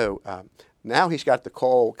 So now he's got the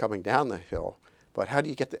coal coming down the hill, but how do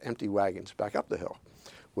you get the empty wagons back up the hill?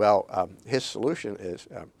 Well, his solution is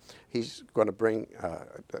he's going to bring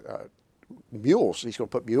mules. He's going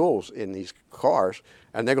to put mules in these cars,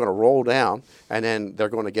 and they're going to roll down, and then they're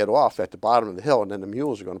going to get off at the bottom of the hill, and then the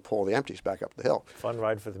mules are going to pull the empties back up the hill. Fun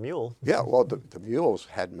ride for the mule. Yeah, well, the mules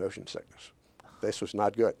had motion sickness. This was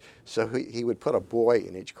not good. So he would put a boy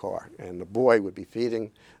in each car, and the boy would be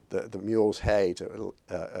feeding the mules hay to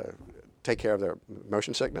take care of their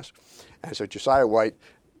motion sickness. And so Josiah White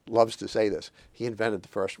loves to say this. He invented the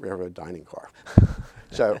first railroad dining car.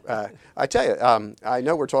 So I tell you, I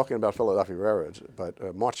know we're talking about Philadelphia railroads,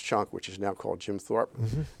 but Mott's Chunk, which is now called Jim Thorpe,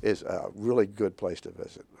 is a really good place to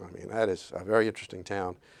visit. I mean, that is a very interesting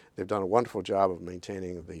town. They've done a wonderful job of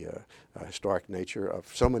maintaining the historic nature of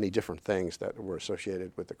so many different things that were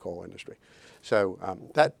associated with the coal industry. So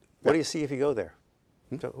What do you see if you go there?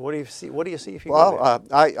 So what do you see? What do you see if you go there?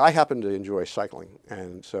 Well, I happen to enjoy cycling,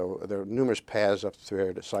 and so there are numerous paths up through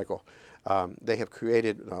there to cycle. They have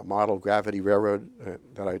created a model gravity railroad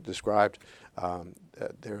that I described.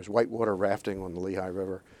 There's whitewater rafting on the Lehigh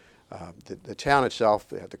River. The town itself,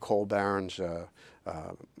 they have the coal barons,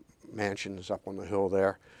 mansions up on the hill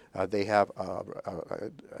there. They have a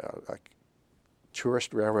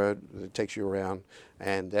tourist railroad that takes you around,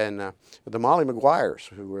 and then the Molly Maguires,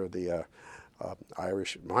 who were the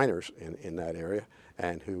Irish miners in that area,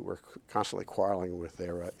 and who were constantly quarreling with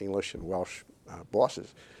their English and Welsh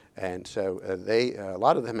bosses. And so a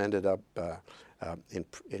lot of them ended up in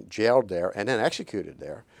jailed there and then executed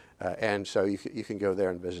there. And so you can go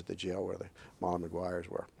there and visit the jail where the Molly Maguires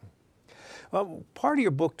were. Well, part of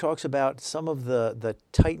your book talks about some of the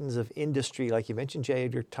titans of industry, like you mentioned J.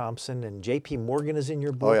 Edgar Thompson, and J.P. Morgan is in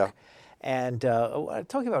your book. Oh, yeah. And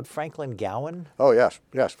talking about Franklin Gowen. Oh, yes.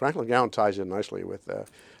 Franklin Gowen ties in nicely with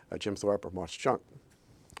Jim Thorpe or Mott's Chunk.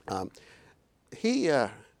 He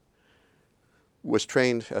was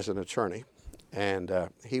trained as an attorney, and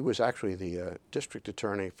he was actually the district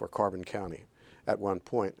attorney for Carbon County at one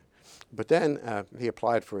point. But then he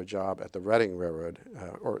applied for a job at the Reading Railroad,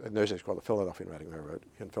 or in those days called the Philadelphia Reading Railroad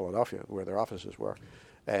in Philadelphia, where their offices were.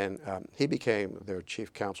 And he became their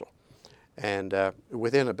chief counsel. And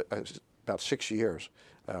within about 6 years,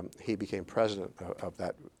 he became president of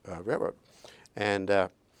that railroad. And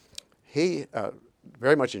he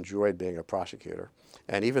very much enjoyed being a prosecutor.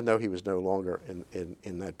 And even though he was no longer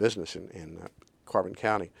in that business in Carbon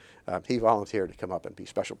County, he volunteered to come up and be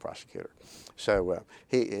special prosecutor. So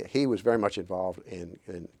he was very much involved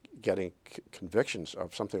in getting convictions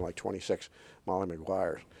of something like 26 Molly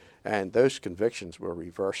Maguires. And those convictions were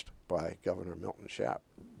reversed by Governor Milton Shapp.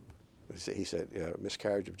 He said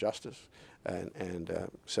miscarriage of justice, and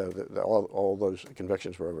so all those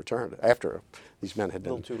convictions were overturned after these men had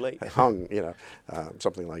been too late. hung,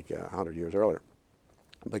 something like 100 years earlier.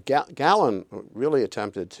 But Gowen really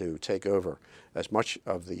attempted to take over as much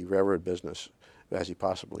of the railroad business as he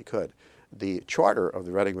possibly could. The charter of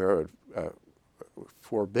the Reading Railroad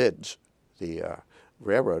forbids the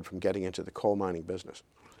railroad from getting into the coal mining business.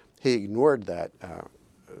 He ignored that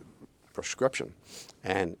prescription,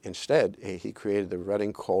 and instead he created the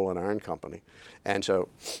Reading Coal and Iron Company. And so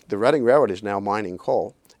the Reading Railroad is now mining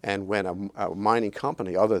coal, and when a mining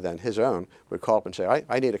company other than his own would call up and say,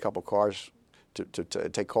 I need a couple cars to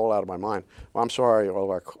take coal out of my mine, well, I'm sorry,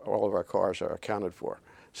 all of our cars are accounted for.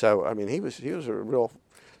 So I mean, he was a real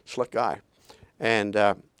slick guy, and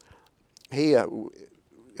he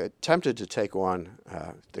attempted to take on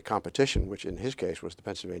the competition, which in his case was the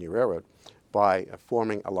Pennsylvania Railroad, by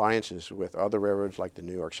forming alliances with other railroads like the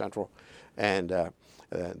New York Central and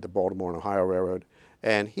the Baltimore and Ohio Railroad.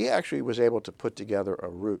 And he actually was able to put together a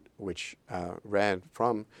route which ran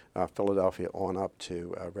from Philadelphia on up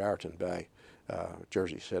to Raritan Bay,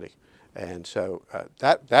 Jersey City. And so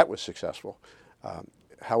that was successful.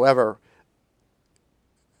 However,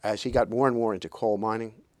 as he got more and more into coal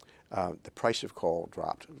mining, the price of coal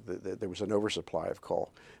dropped. There was an oversupply of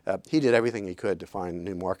coal. He did everything he could to find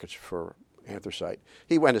new markets for anthracite.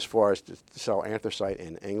 He went as far as to sell anthracite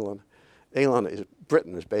in England.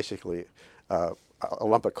 Britain is basically a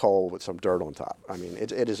lump of coal with some dirt on top. I mean,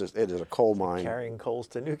 it is a coal mine. Carrying coals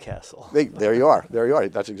to Newcastle. There you are.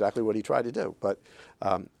 That's exactly what he tried to do. But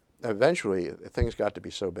eventually, things got to be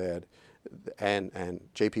so bad, and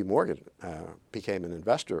J.P. Morgan became an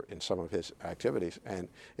investor in some of his activities, and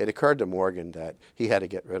it occurred to Morgan that he had to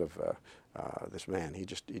get rid of this man. He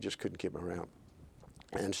just couldn't keep him around.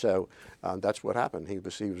 And so that's what happened. He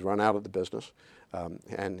was run out of the business,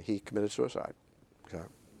 and he committed suicide. So.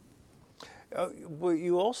 Well,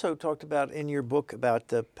 you also talked about in your book about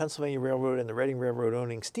the Pennsylvania Railroad and the Reading Railroad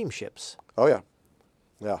owning steamships. Oh,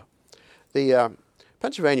 yeah. The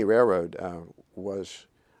Pennsylvania Railroad was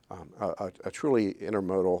a truly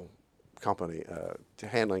intermodal company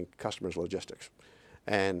handling customers' logistics.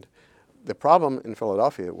 And The problem in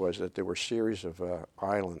Philadelphia was that there were a series of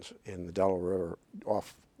islands in the Delaware River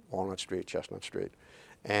off Walnut Street, Chestnut Street.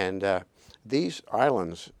 And these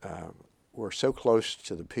islands were so close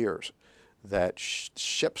to the piers that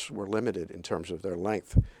ships were limited in terms of their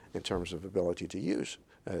length, in terms of ability to use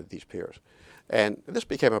these piers. And this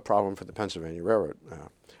became a problem for the Pennsylvania Railroad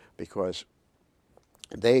because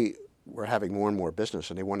they were having more and more business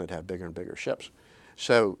and they wanted to have bigger and bigger ships.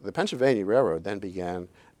 So the Pennsylvania Railroad then began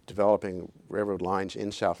developing railroad lines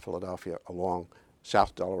in South Philadelphia along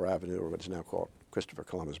South Delaware Avenue, or what is now called Christopher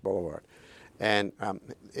Columbus Boulevard. And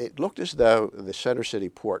it looked as though the Center City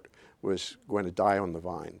port was going to die on the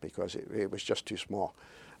vine because it was just too small.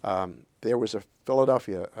 There was a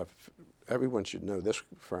Philadelphia, everyone should know this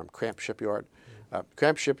firm, Cramp Shipyard.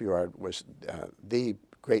 Cramp Shipyard was the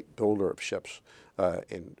great builder of ships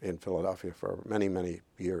in Philadelphia for many, many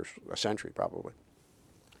years, a century probably.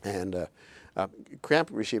 And Cramp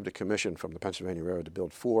received a commission from the Pennsylvania Railroad to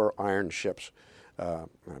build 4 iron ships,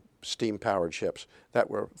 steam-powered ships that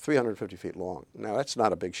were 350 feet long. Now that's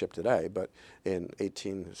not a big ship today, but in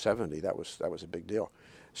 1870 that was a big deal.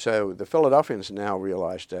 So the Philadelphians now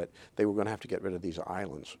realized that they were going to have to get rid of these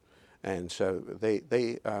islands. And so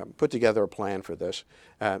they put together a plan for this.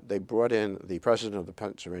 They brought in the president of the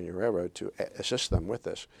Pennsylvania Railroad to assist them with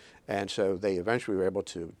this. And so they eventually were able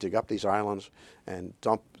to dig up these islands and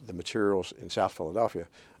dump the materials in South Philadelphia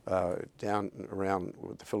down around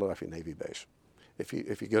the Philadelphia Navy base. If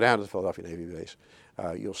you go down to the Philadelphia Navy base,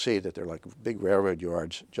 you'll see that they're like big railroad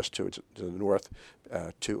yards just to the north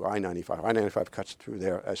to I-95. I-95 cuts through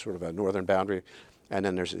there as sort of a northern boundary. And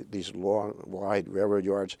then there's these long, wide railroad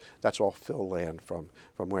yards. That's all fill land from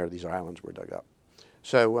where these islands were dug up.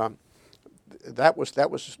 So that was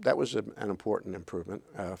an important improvement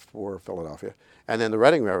for Philadelphia. And then the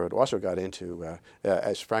Reading Railroad also got into,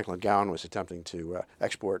 as Franklin Gowen was attempting to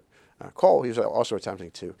export coal, he was also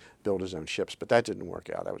attempting to build his own ships, but that didn't work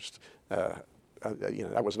out. That was,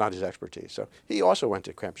 that was not his expertise. So he also went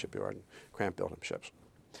to Cramp Shipyard, and Cramp built him ships.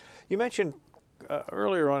 You mentioned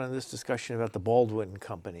earlier on in this discussion about the Baldwin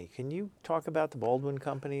Company. Can you talk about the Baldwin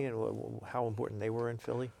Company and how important they were in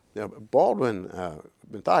Philly? Yeah, Baldwin,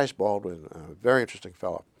 Matthias Baldwin, a very interesting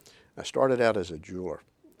fellow, started out as a jeweler.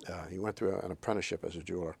 He went through an apprenticeship as a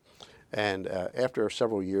jeweler. And after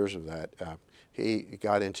several years of that, he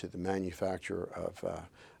got into the manufacture of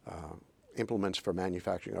implements for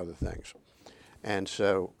manufacturing other things. And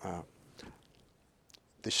so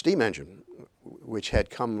the steam engine, which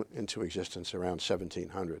had come into existence around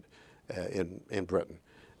 1700 in Britain,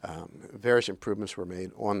 various improvements were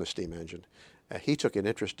made on the steam engine. He took an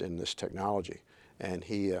interest in this technology, and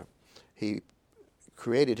he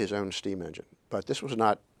created his own steam engine. But this was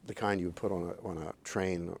not the kind you would put on a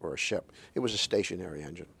train or a ship. It was a stationary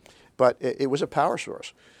engine. But it was a power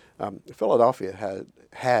source. Philadelphia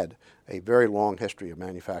had a very long history of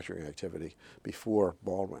manufacturing activity before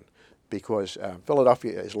Baldwin, because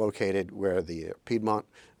Philadelphia is located where the Piedmont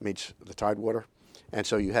meets the Tidewater. And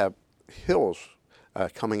so you have hills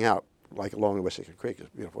coming out, like along the Wissahickon Creek is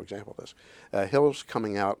a beautiful example of this. Hills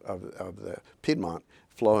coming out of the Piedmont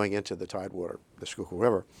flowing into the Tidewater, the Schuylkill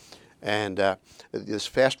River. And this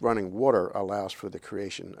fast-running water allows for the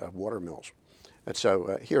creation of water mills. And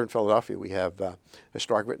so here in Philadelphia, we have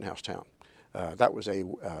historic Rittenhouse Town. That was a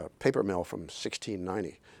paper mill from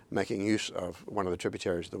 1690, making use of one of the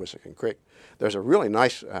tributaries of the Wissahickon Creek. There's a really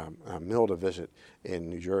nice mill to visit in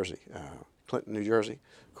New Jersey, Clinton, New Jersey,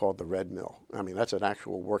 called the Red Mill. I mean, that's an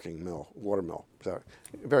actual working mill, water mill. So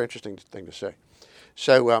a very interesting thing to say.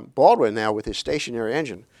 So Baldwin now, with his stationary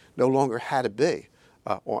engine, no longer had to be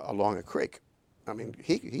along a creek. I mean,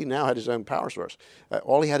 he now had his own power source.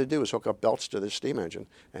 All he had to do was hook up belts to this steam engine,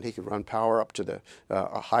 and he could run power up to the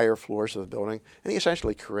higher floors of the building, and he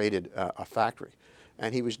essentially created a factory.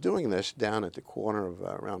 And he was doing this down at the corner of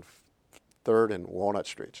around 3rd and Walnut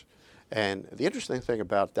Streets. And the interesting thing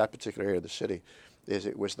about that particular area of the city is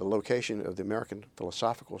it was the location of the American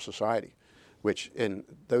Philosophical Society, which in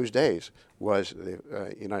those days was the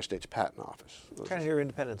United States Patent Office. Kind of near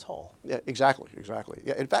Independence Hall. Yeah, exactly.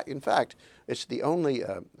 Yeah, in fact, it's the only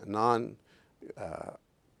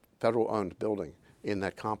non-federal-owned building in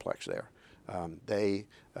that complex there. They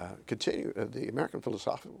continue. The American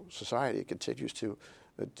Philosophical Society continues to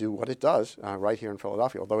do what it does right here in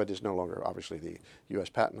Philadelphia, although it is no longer obviously the U.S.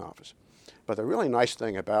 Patent Office. But the really nice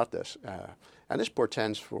thing about this, and this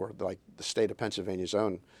portends for the state of Pennsylvania's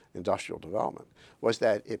own industrial development, was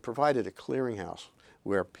that it provided a clearinghouse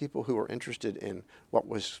where people who were interested in what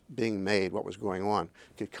was being made, what was going on,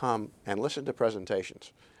 could come and listen to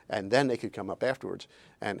presentations And then they could come up afterwards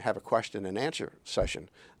and have a question and answer session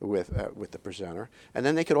with the presenter. And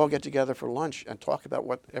then they could all get together for lunch and talk about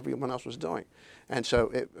what everyone else was doing. And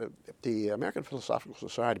so the American Philosophical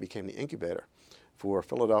Society became the incubator for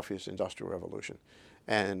Philadelphia's Industrial Revolution.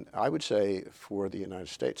 And I would say for the United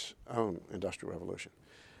States' own Industrial Revolution.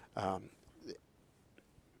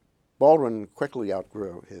 Baldwin quickly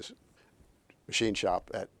outgrew his machine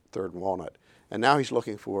shop at 3rd and Walnut. And now he's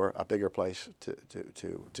looking for a bigger place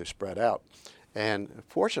to spread out. And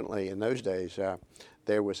fortunately, in those days,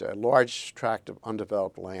 there was a large tract of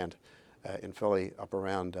undeveloped land in Philly up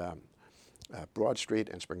around Broad Street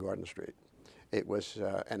and Spring Garden Street. It was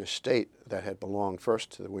an estate that had belonged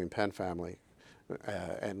first to the William Penn family,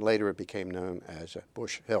 and later it became known as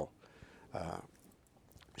Bush Hill.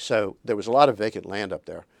 So there was a lot of vacant land up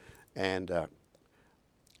there, and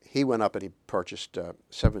he went up and he purchased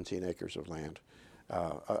 17 acres of land.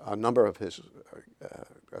 A number of his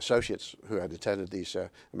associates who had attended these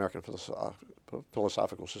American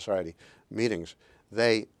Philosophical Society meetings,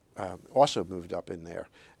 they also moved up in there.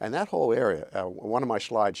 And that whole area, one of my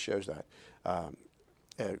slides shows that,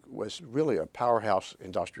 it was really a powerhouse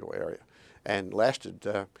industrial area and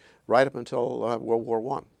lasted right up until World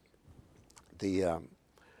War I. The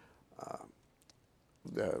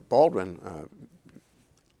Baldwin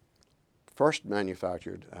first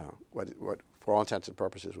manufactured what for all intents and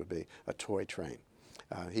purposes would be a toy train.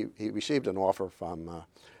 He received an offer from a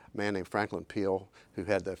man named Franklin Peel, who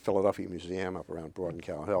had the Philadelphia Museum up around Broad and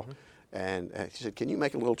Cow Hill. And he said, "Can you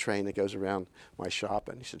make a little train that goes around my shop?"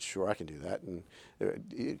 And he said, "Sure, I can do that." And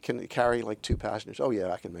can it carry like 2 passengers? "Oh,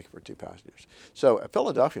 yeah, I can make it for 2 passengers." So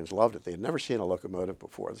Philadelphians loved it. They had never seen a locomotive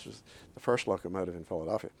before. This was the first locomotive in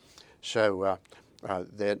Philadelphia. So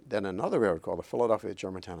then another railroad called the Philadelphia,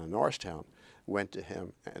 Germantown, and Norristown went to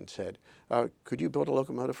him and said, "Could you build a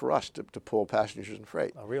locomotive for us to pull passengers and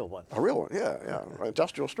freight?" A real one. A real one, yeah,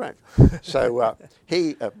 industrial strength. So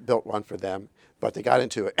he built one for them, but they got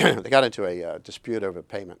into a dispute over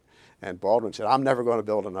payment, and Baldwin said, "I'm never going to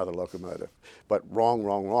build another locomotive." But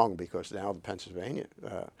wrong, because now the Pennsylvania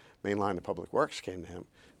Main Line of Public Works came to him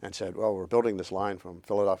and said, "Well, we're building this line from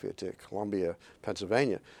Philadelphia to Columbia,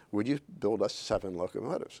 Pennsylvania. Would you build us 7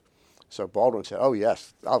 locomotives?" So Baldwin said, "Oh,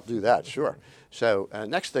 yes, I'll do that, sure." So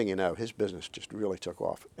next thing you know, his business just really took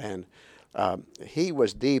off. And he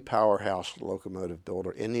was the powerhouse locomotive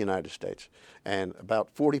builder in the United States. And about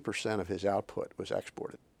 40% of his output was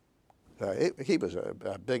exported. He was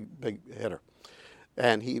a big hitter.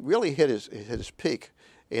 And he really hit his peak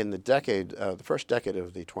in the first decade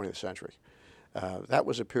of the 20th century. That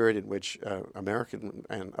was a period in which American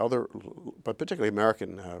and other, but particularly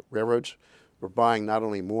American railroads were buying not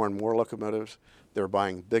only more and more locomotives, they were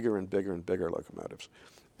buying bigger and bigger and bigger locomotives.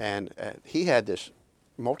 And he had this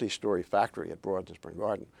multi-story factory at Broad and Spring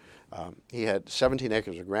Garden. He had 17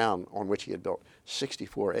 acres of ground on which he had built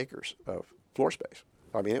 64 acres of floor space.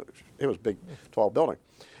 I mean, it was a big, tall building.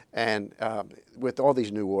 And with all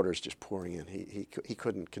these new orders just pouring in, he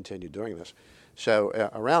couldn't continue doing this. So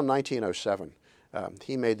around 1907,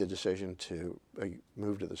 he made the decision to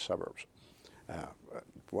move to the suburbs.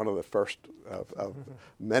 One of the first of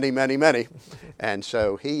many. And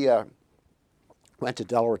so he went to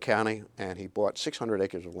Delaware County, and he bought 600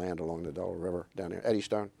 acres of land along the Delaware River down near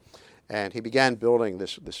Eddystone. And he began building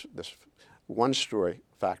this one-story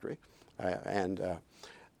factory.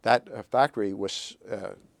 That factory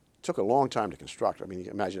took a long time to construct. I mean, you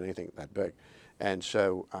can imagine anything that big. And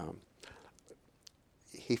so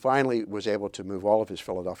he finally was able to move all of his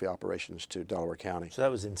Philadelphia operations to Delaware County. So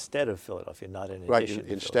that was instead of Philadelphia, not in Right, addition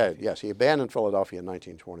to instead, Philadelphia. yes. He abandoned Philadelphia in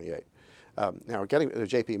 1928. Now, getting to the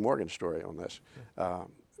J.P. Morgan story on this,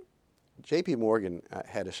 J.P. Morgan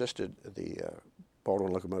had assisted the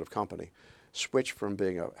Baldwin Locomotive Company switch from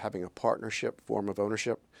having a partnership form of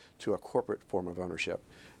ownership to a corporate form of ownership.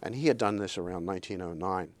 And he had done this around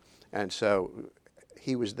 1909. And so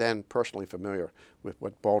he was then personally familiar with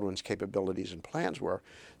what Baldwin's capabilities and plans were.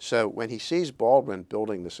 So when he sees Baldwin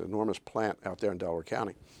building this enormous plant out there in Delaware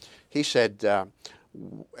County, he said,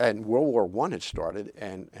 and World War I had started,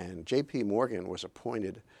 and J.P. Morgan was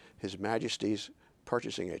appointed His Majesty's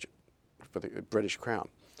purchasing agent for the British Crown.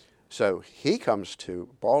 So he comes to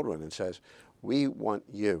Baldwin and says, "We want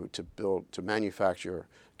you to manufacture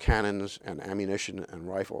cannons and ammunition and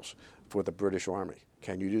rifles for the British Army.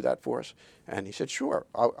 Can you do that for us?" And he said, "Sure,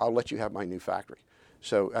 I'll let you have my new factory."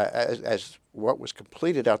 So as what was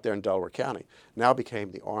completed out there in Delaware County now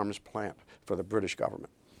became the arms plant for the British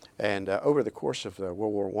government. And over the course of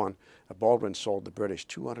World War I, Baldwin sold the British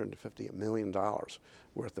 $250 million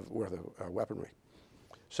worth of weaponry.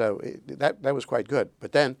 So that was quite good.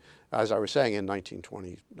 But then, as I was saying, in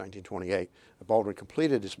 1928, Baldwin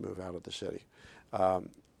completed his move out of the city.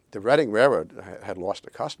 The Reading Railroad had lost a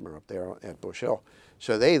customer up there at Bush Hill,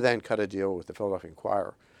 so they then cut a deal with the Philadelphia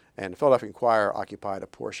Inquirer. And the Philadelphia Inquirer occupied a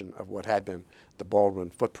portion of what had been the Baldwin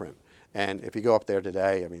footprint. And if you go up there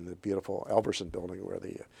today, I mean, the beautiful Elberson building,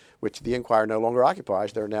 which the Inquirer no longer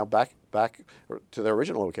occupies, they're now back to their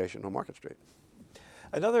original location on Market Street.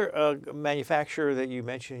 Another manufacturer that you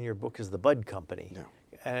mentioned in your book is the Budd Company.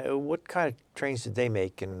 Yeah. What kind of trains did they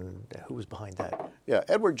make, and who was behind that? Yeah,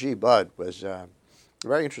 Edward G. Budd was a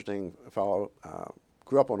very interesting fellow.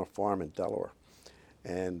 Grew up on a farm in Delaware,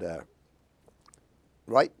 and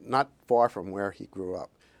right not far from where he grew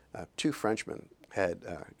up, two Frenchmen had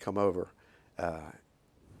come over,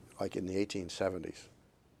 like in the 1870s,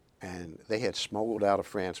 and they had smuggled out of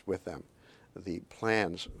France with them the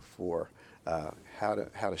plans for how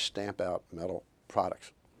to stamp out metal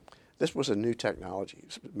products. This was a new technology,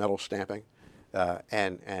 metal stamping,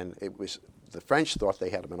 and it was the French thought they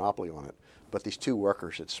had a monopoly on it, but these two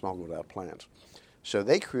workers had smuggled out plans. So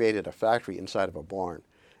they created a factory inside of a barn,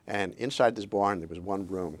 and inside this barn there was one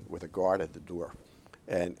room with a guard at the door,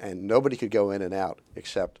 and nobody could go in and out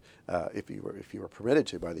except if you were permitted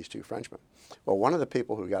to by these two Frenchmen. Well, one of the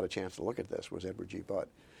people who got a chance to look at this was Edward G. Budd,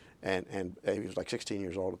 and he was like 16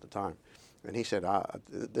 years old at the time. And he said,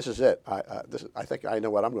 this is it. I think I know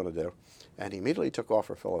what I'm going to do. And he immediately took off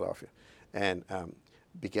for Philadelphia and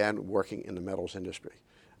began working in the metals industry.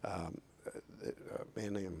 A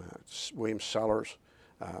man named William Sellers.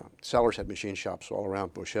 Sellers had machine shops all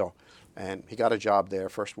around Bush Hill. And he got a job there,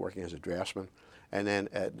 first working as a draftsman. And then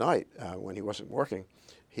at night, when he wasn't working,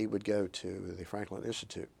 he would go to the Franklin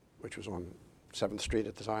Institute, which was on 7th Street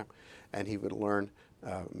at the time, and he would learn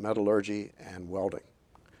metallurgy and welding.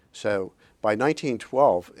 So by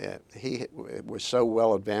 1912, he was so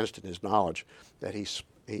well advanced in his knowledge that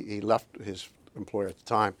he left his employer at the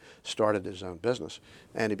time, started his own business,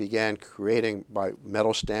 and he began creating, by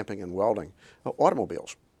metal stamping and welding,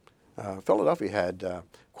 automobiles. Philadelphia had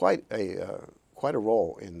quite a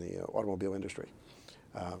role in the automobile industry.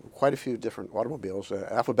 Quite a few different automobiles,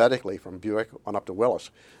 alphabetically from Buick on up to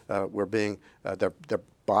Willis, were being their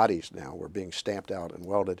bodies now were being stamped out and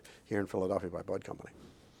welded here in Philadelphia by Budd Company.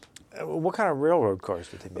 What kind of railroad cars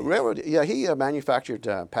did they make? Railroad, yeah, he manufactured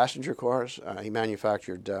passenger cars. He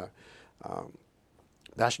manufactured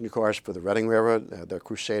passenger cars for the Reading Railroad, the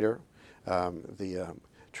Crusader, the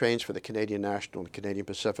trains for the Canadian National and Canadian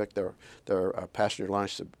Pacific, their passenger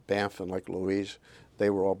lines to Banff and Lake Louise. They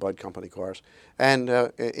were all Budd Company cars. And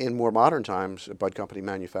in more modern times, Budd Company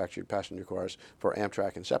manufactured passenger cars for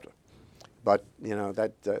Amtrak and SEPTA. But, you know,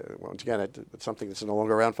 that, once again, it's something that's no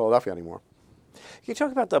longer around Philadelphia anymore. Can you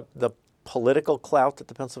talk about the political clout that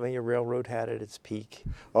the Pennsylvania Railroad had at its peak?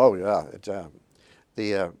 Oh, yeah.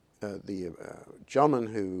 The gentleman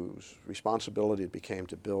whose responsibility it became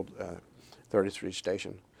to build 30th Street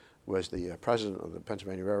Station was the president of the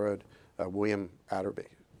Pennsylvania Railroad, William Atterby.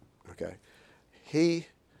 Okay, he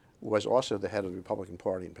was also the head of the Republican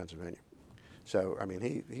Party in Pennsylvania. So, I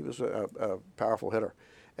mean, he was a powerful hitter.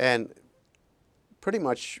 And pretty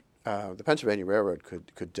much the Pennsylvania Railroad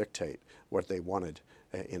could dictate what they wanted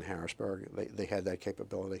in Harrisburg. They had that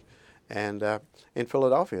capability. And in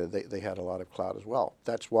Philadelphia, they had a lot of clout as well.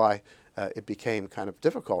 That's why it became kind of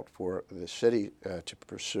difficult for the city to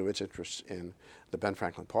pursue its interests in the Ben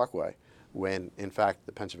Franklin Parkway, when, in fact,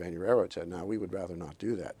 the Pennsylvania Railroad said, no, we would rather not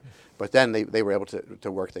do that. But then they were able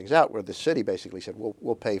to work things out, where the city basically said,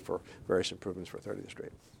 we'll pay for various improvements for 30th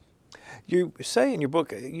Street. You say in your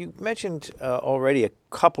book, you mentioned already a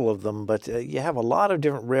couple of them, but you have a lot of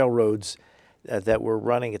different railroads that were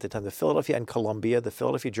running at the time. The Philadelphia and Columbia, the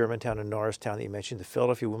Philadelphia, Germantown, and Norristown that you mentioned, the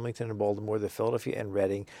Philadelphia, Wilmington, and Baltimore, the Philadelphia and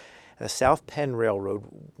Reading, and the South Penn Railroad.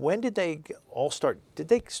 When did they all start? Did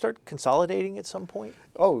they start consolidating at some point?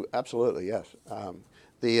 Oh, absolutely, yes.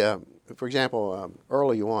 For example,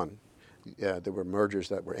 early on, there were mergers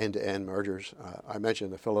that were end-to-end mergers. I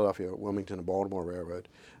mentioned the Philadelphia, Wilmington, and Baltimore Railroad.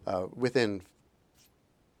 Within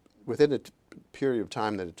the period of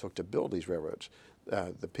time that it took to build these railroads,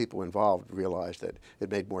 the people involved realized that it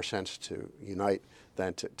made more sense to unite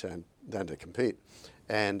than to compete.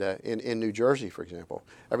 And in New Jersey, for example,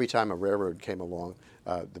 every time a railroad came along,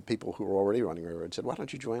 the people who were already running railroads said, why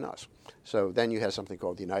don't you join us? So then you had something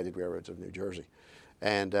called the United Railroads of New Jersey.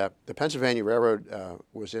 And the Pennsylvania Railroad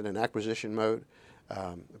was in an acquisition mode,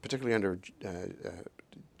 particularly under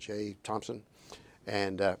J. Thompson.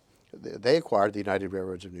 And they acquired the United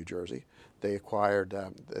Railroads of New Jersey. They acquired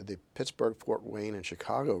the Pittsburgh, Fort Wayne, and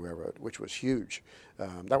Chicago Railroad, which was huge.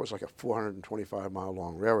 That was like a 425-mile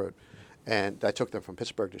long railroad. And that took them from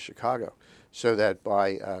Pittsburgh to Chicago, so that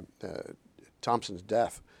by Thompson's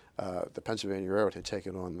death, the Pennsylvania Railroad had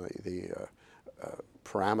taken on the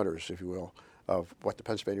parameters, if you will, of what the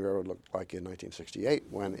Pennsylvania Railroad looked like in 1968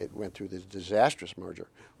 when it went through this disastrous merger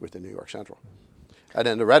with the New York Central. And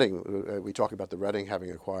then the Reading, we talk about the Reading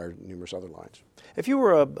having acquired numerous other lines. If you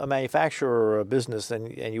were a manufacturer or a business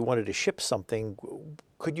and you wanted to ship something,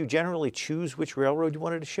 could you generally choose which railroad you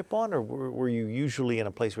wanted to ship on, or were you usually in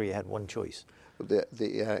a place where you had one choice?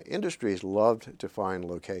 The industries loved to find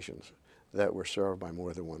locations that were served by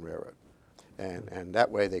more than one railroad. And that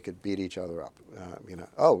way they could beat each other up.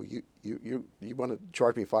 You want to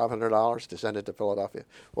charge me $500 to send it to Philadelphia?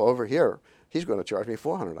 Well, over here, he's going to charge me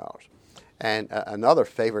 $400. And another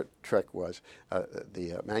favorite trick was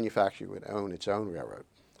the manufacturer would own its own railroad.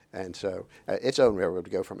 And so its own railroad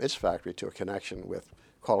would go from its factory to a connection with,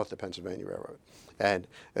 call it the Pennsylvania Railroad. And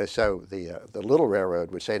so the little railroad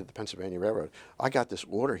would say to the Pennsylvania Railroad, I got this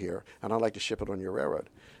order here, and I'd like to ship it on your railroad.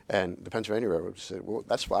 And the Pennsylvania Railroad said, well,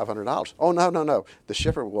 that's $500. Oh, no. The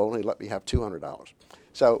shipper will only let me have $200.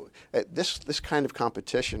 So this kind of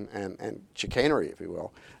competition and chicanery, if you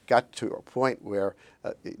will, got to a point where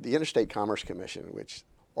the Interstate Commerce Commission, which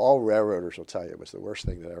all railroaders will tell you was the worst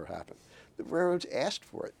thing that ever happened, the railroads asked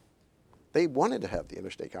for it. They wanted to have the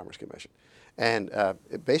Interstate Commerce Commission. And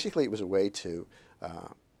basically it was a way to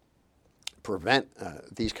prevent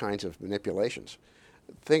these kinds of manipulations.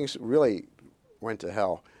 Things really went to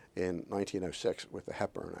hell in 1906 with the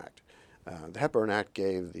Hepburn Act. The Hepburn Act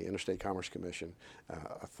gave the Interstate Commerce Commission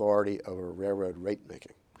authority over railroad rate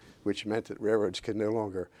making, which meant that railroads could no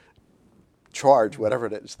longer charge whatever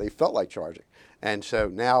it is they felt like charging. And so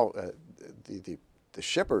now the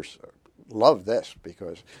shippers love this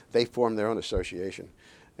because they formed their own association.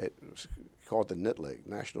 It was called the NIT League,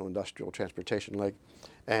 National Industrial Transportation League.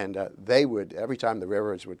 And they would, every time the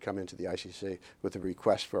railroads would come into the ICC with a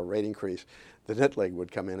request for a rate increase, the NIT League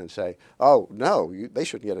would come in and say, oh, no, they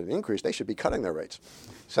shouldn't get an increase. They should be cutting their rates.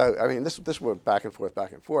 So, I mean, this went back and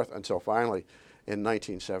forth until finally in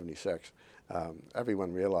 1976,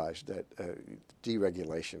 everyone realized that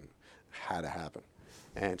deregulation had to happen.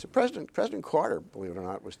 And so President Carter, believe it or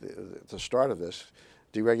not, was the start of this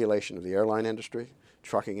deregulation of the airline industry,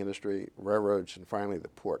 trucking industry, railroads, and finally the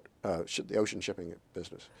port, the ocean shipping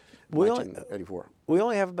business. 1984. We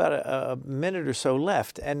only have about a minute or so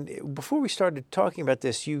left. And before we started talking about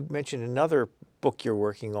this, you mentioned another book you're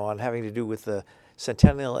working on having to do with the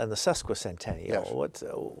centennial and the sesquicentennial. Yes.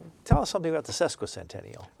 Tell us something about the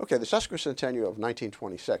sesquicentennial. Okay, the sesquicentennial of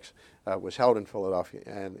 1926 was held in Philadelphia,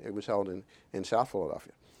 and it was held in South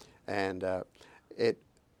Philadelphia. And it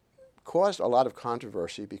caused a lot of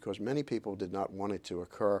controversy because many people did not want it to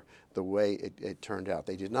occur the way it turned out.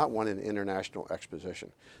 They did not want an international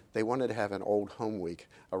exposition. They wanted to have an old home week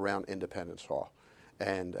around Independence Hall.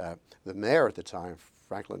 And the mayor at the time,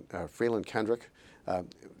 Freeland Kendrick,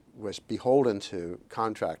 was beholden to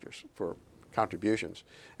contractors for contributions.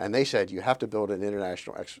 And they said, you have to build an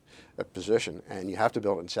international exposition, and you have to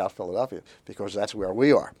build it in South Philadelphia because that's where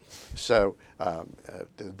we are. So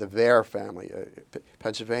the Vare family,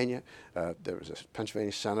 Pennsylvania, there was a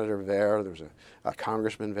Pennsylvania senator Vare, there was a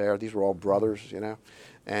congressman Vare. These were all brothers, you know.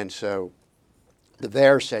 And so the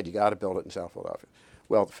Vare said, you got to build it in South Philadelphia.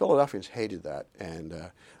 Well, the Philadelphians hated that,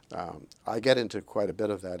 and I get into quite a bit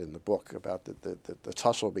of that in the book about the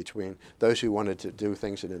tussle between those who wanted to do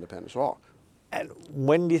things in Independence Hall. And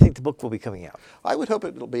when do you think the book will be coming out? I would hope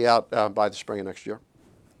it'll be out by the spring of next year.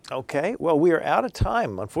 Okay. Well, we are out of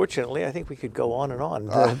time, unfortunately. I think we could go on and on.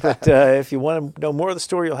 But if you want to know more of the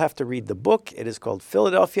story, you'll have to read the book. It is called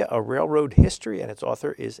Philadelphia, A Railroad History, and its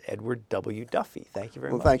author is Edward W. Duffy. Thank you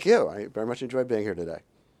very much. Well, thank you. I very much enjoyed being here today.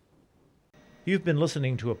 You've been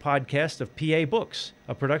listening to a podcast of PA Books,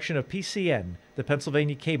 a production of PCN, the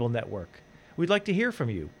Pennsylvania Cable Network. We'd like to hear from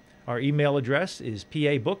you. Our email address is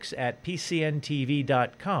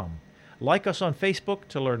pabooks@pcntv.com. Like us on Facebook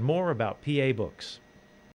to learn more about PA Books.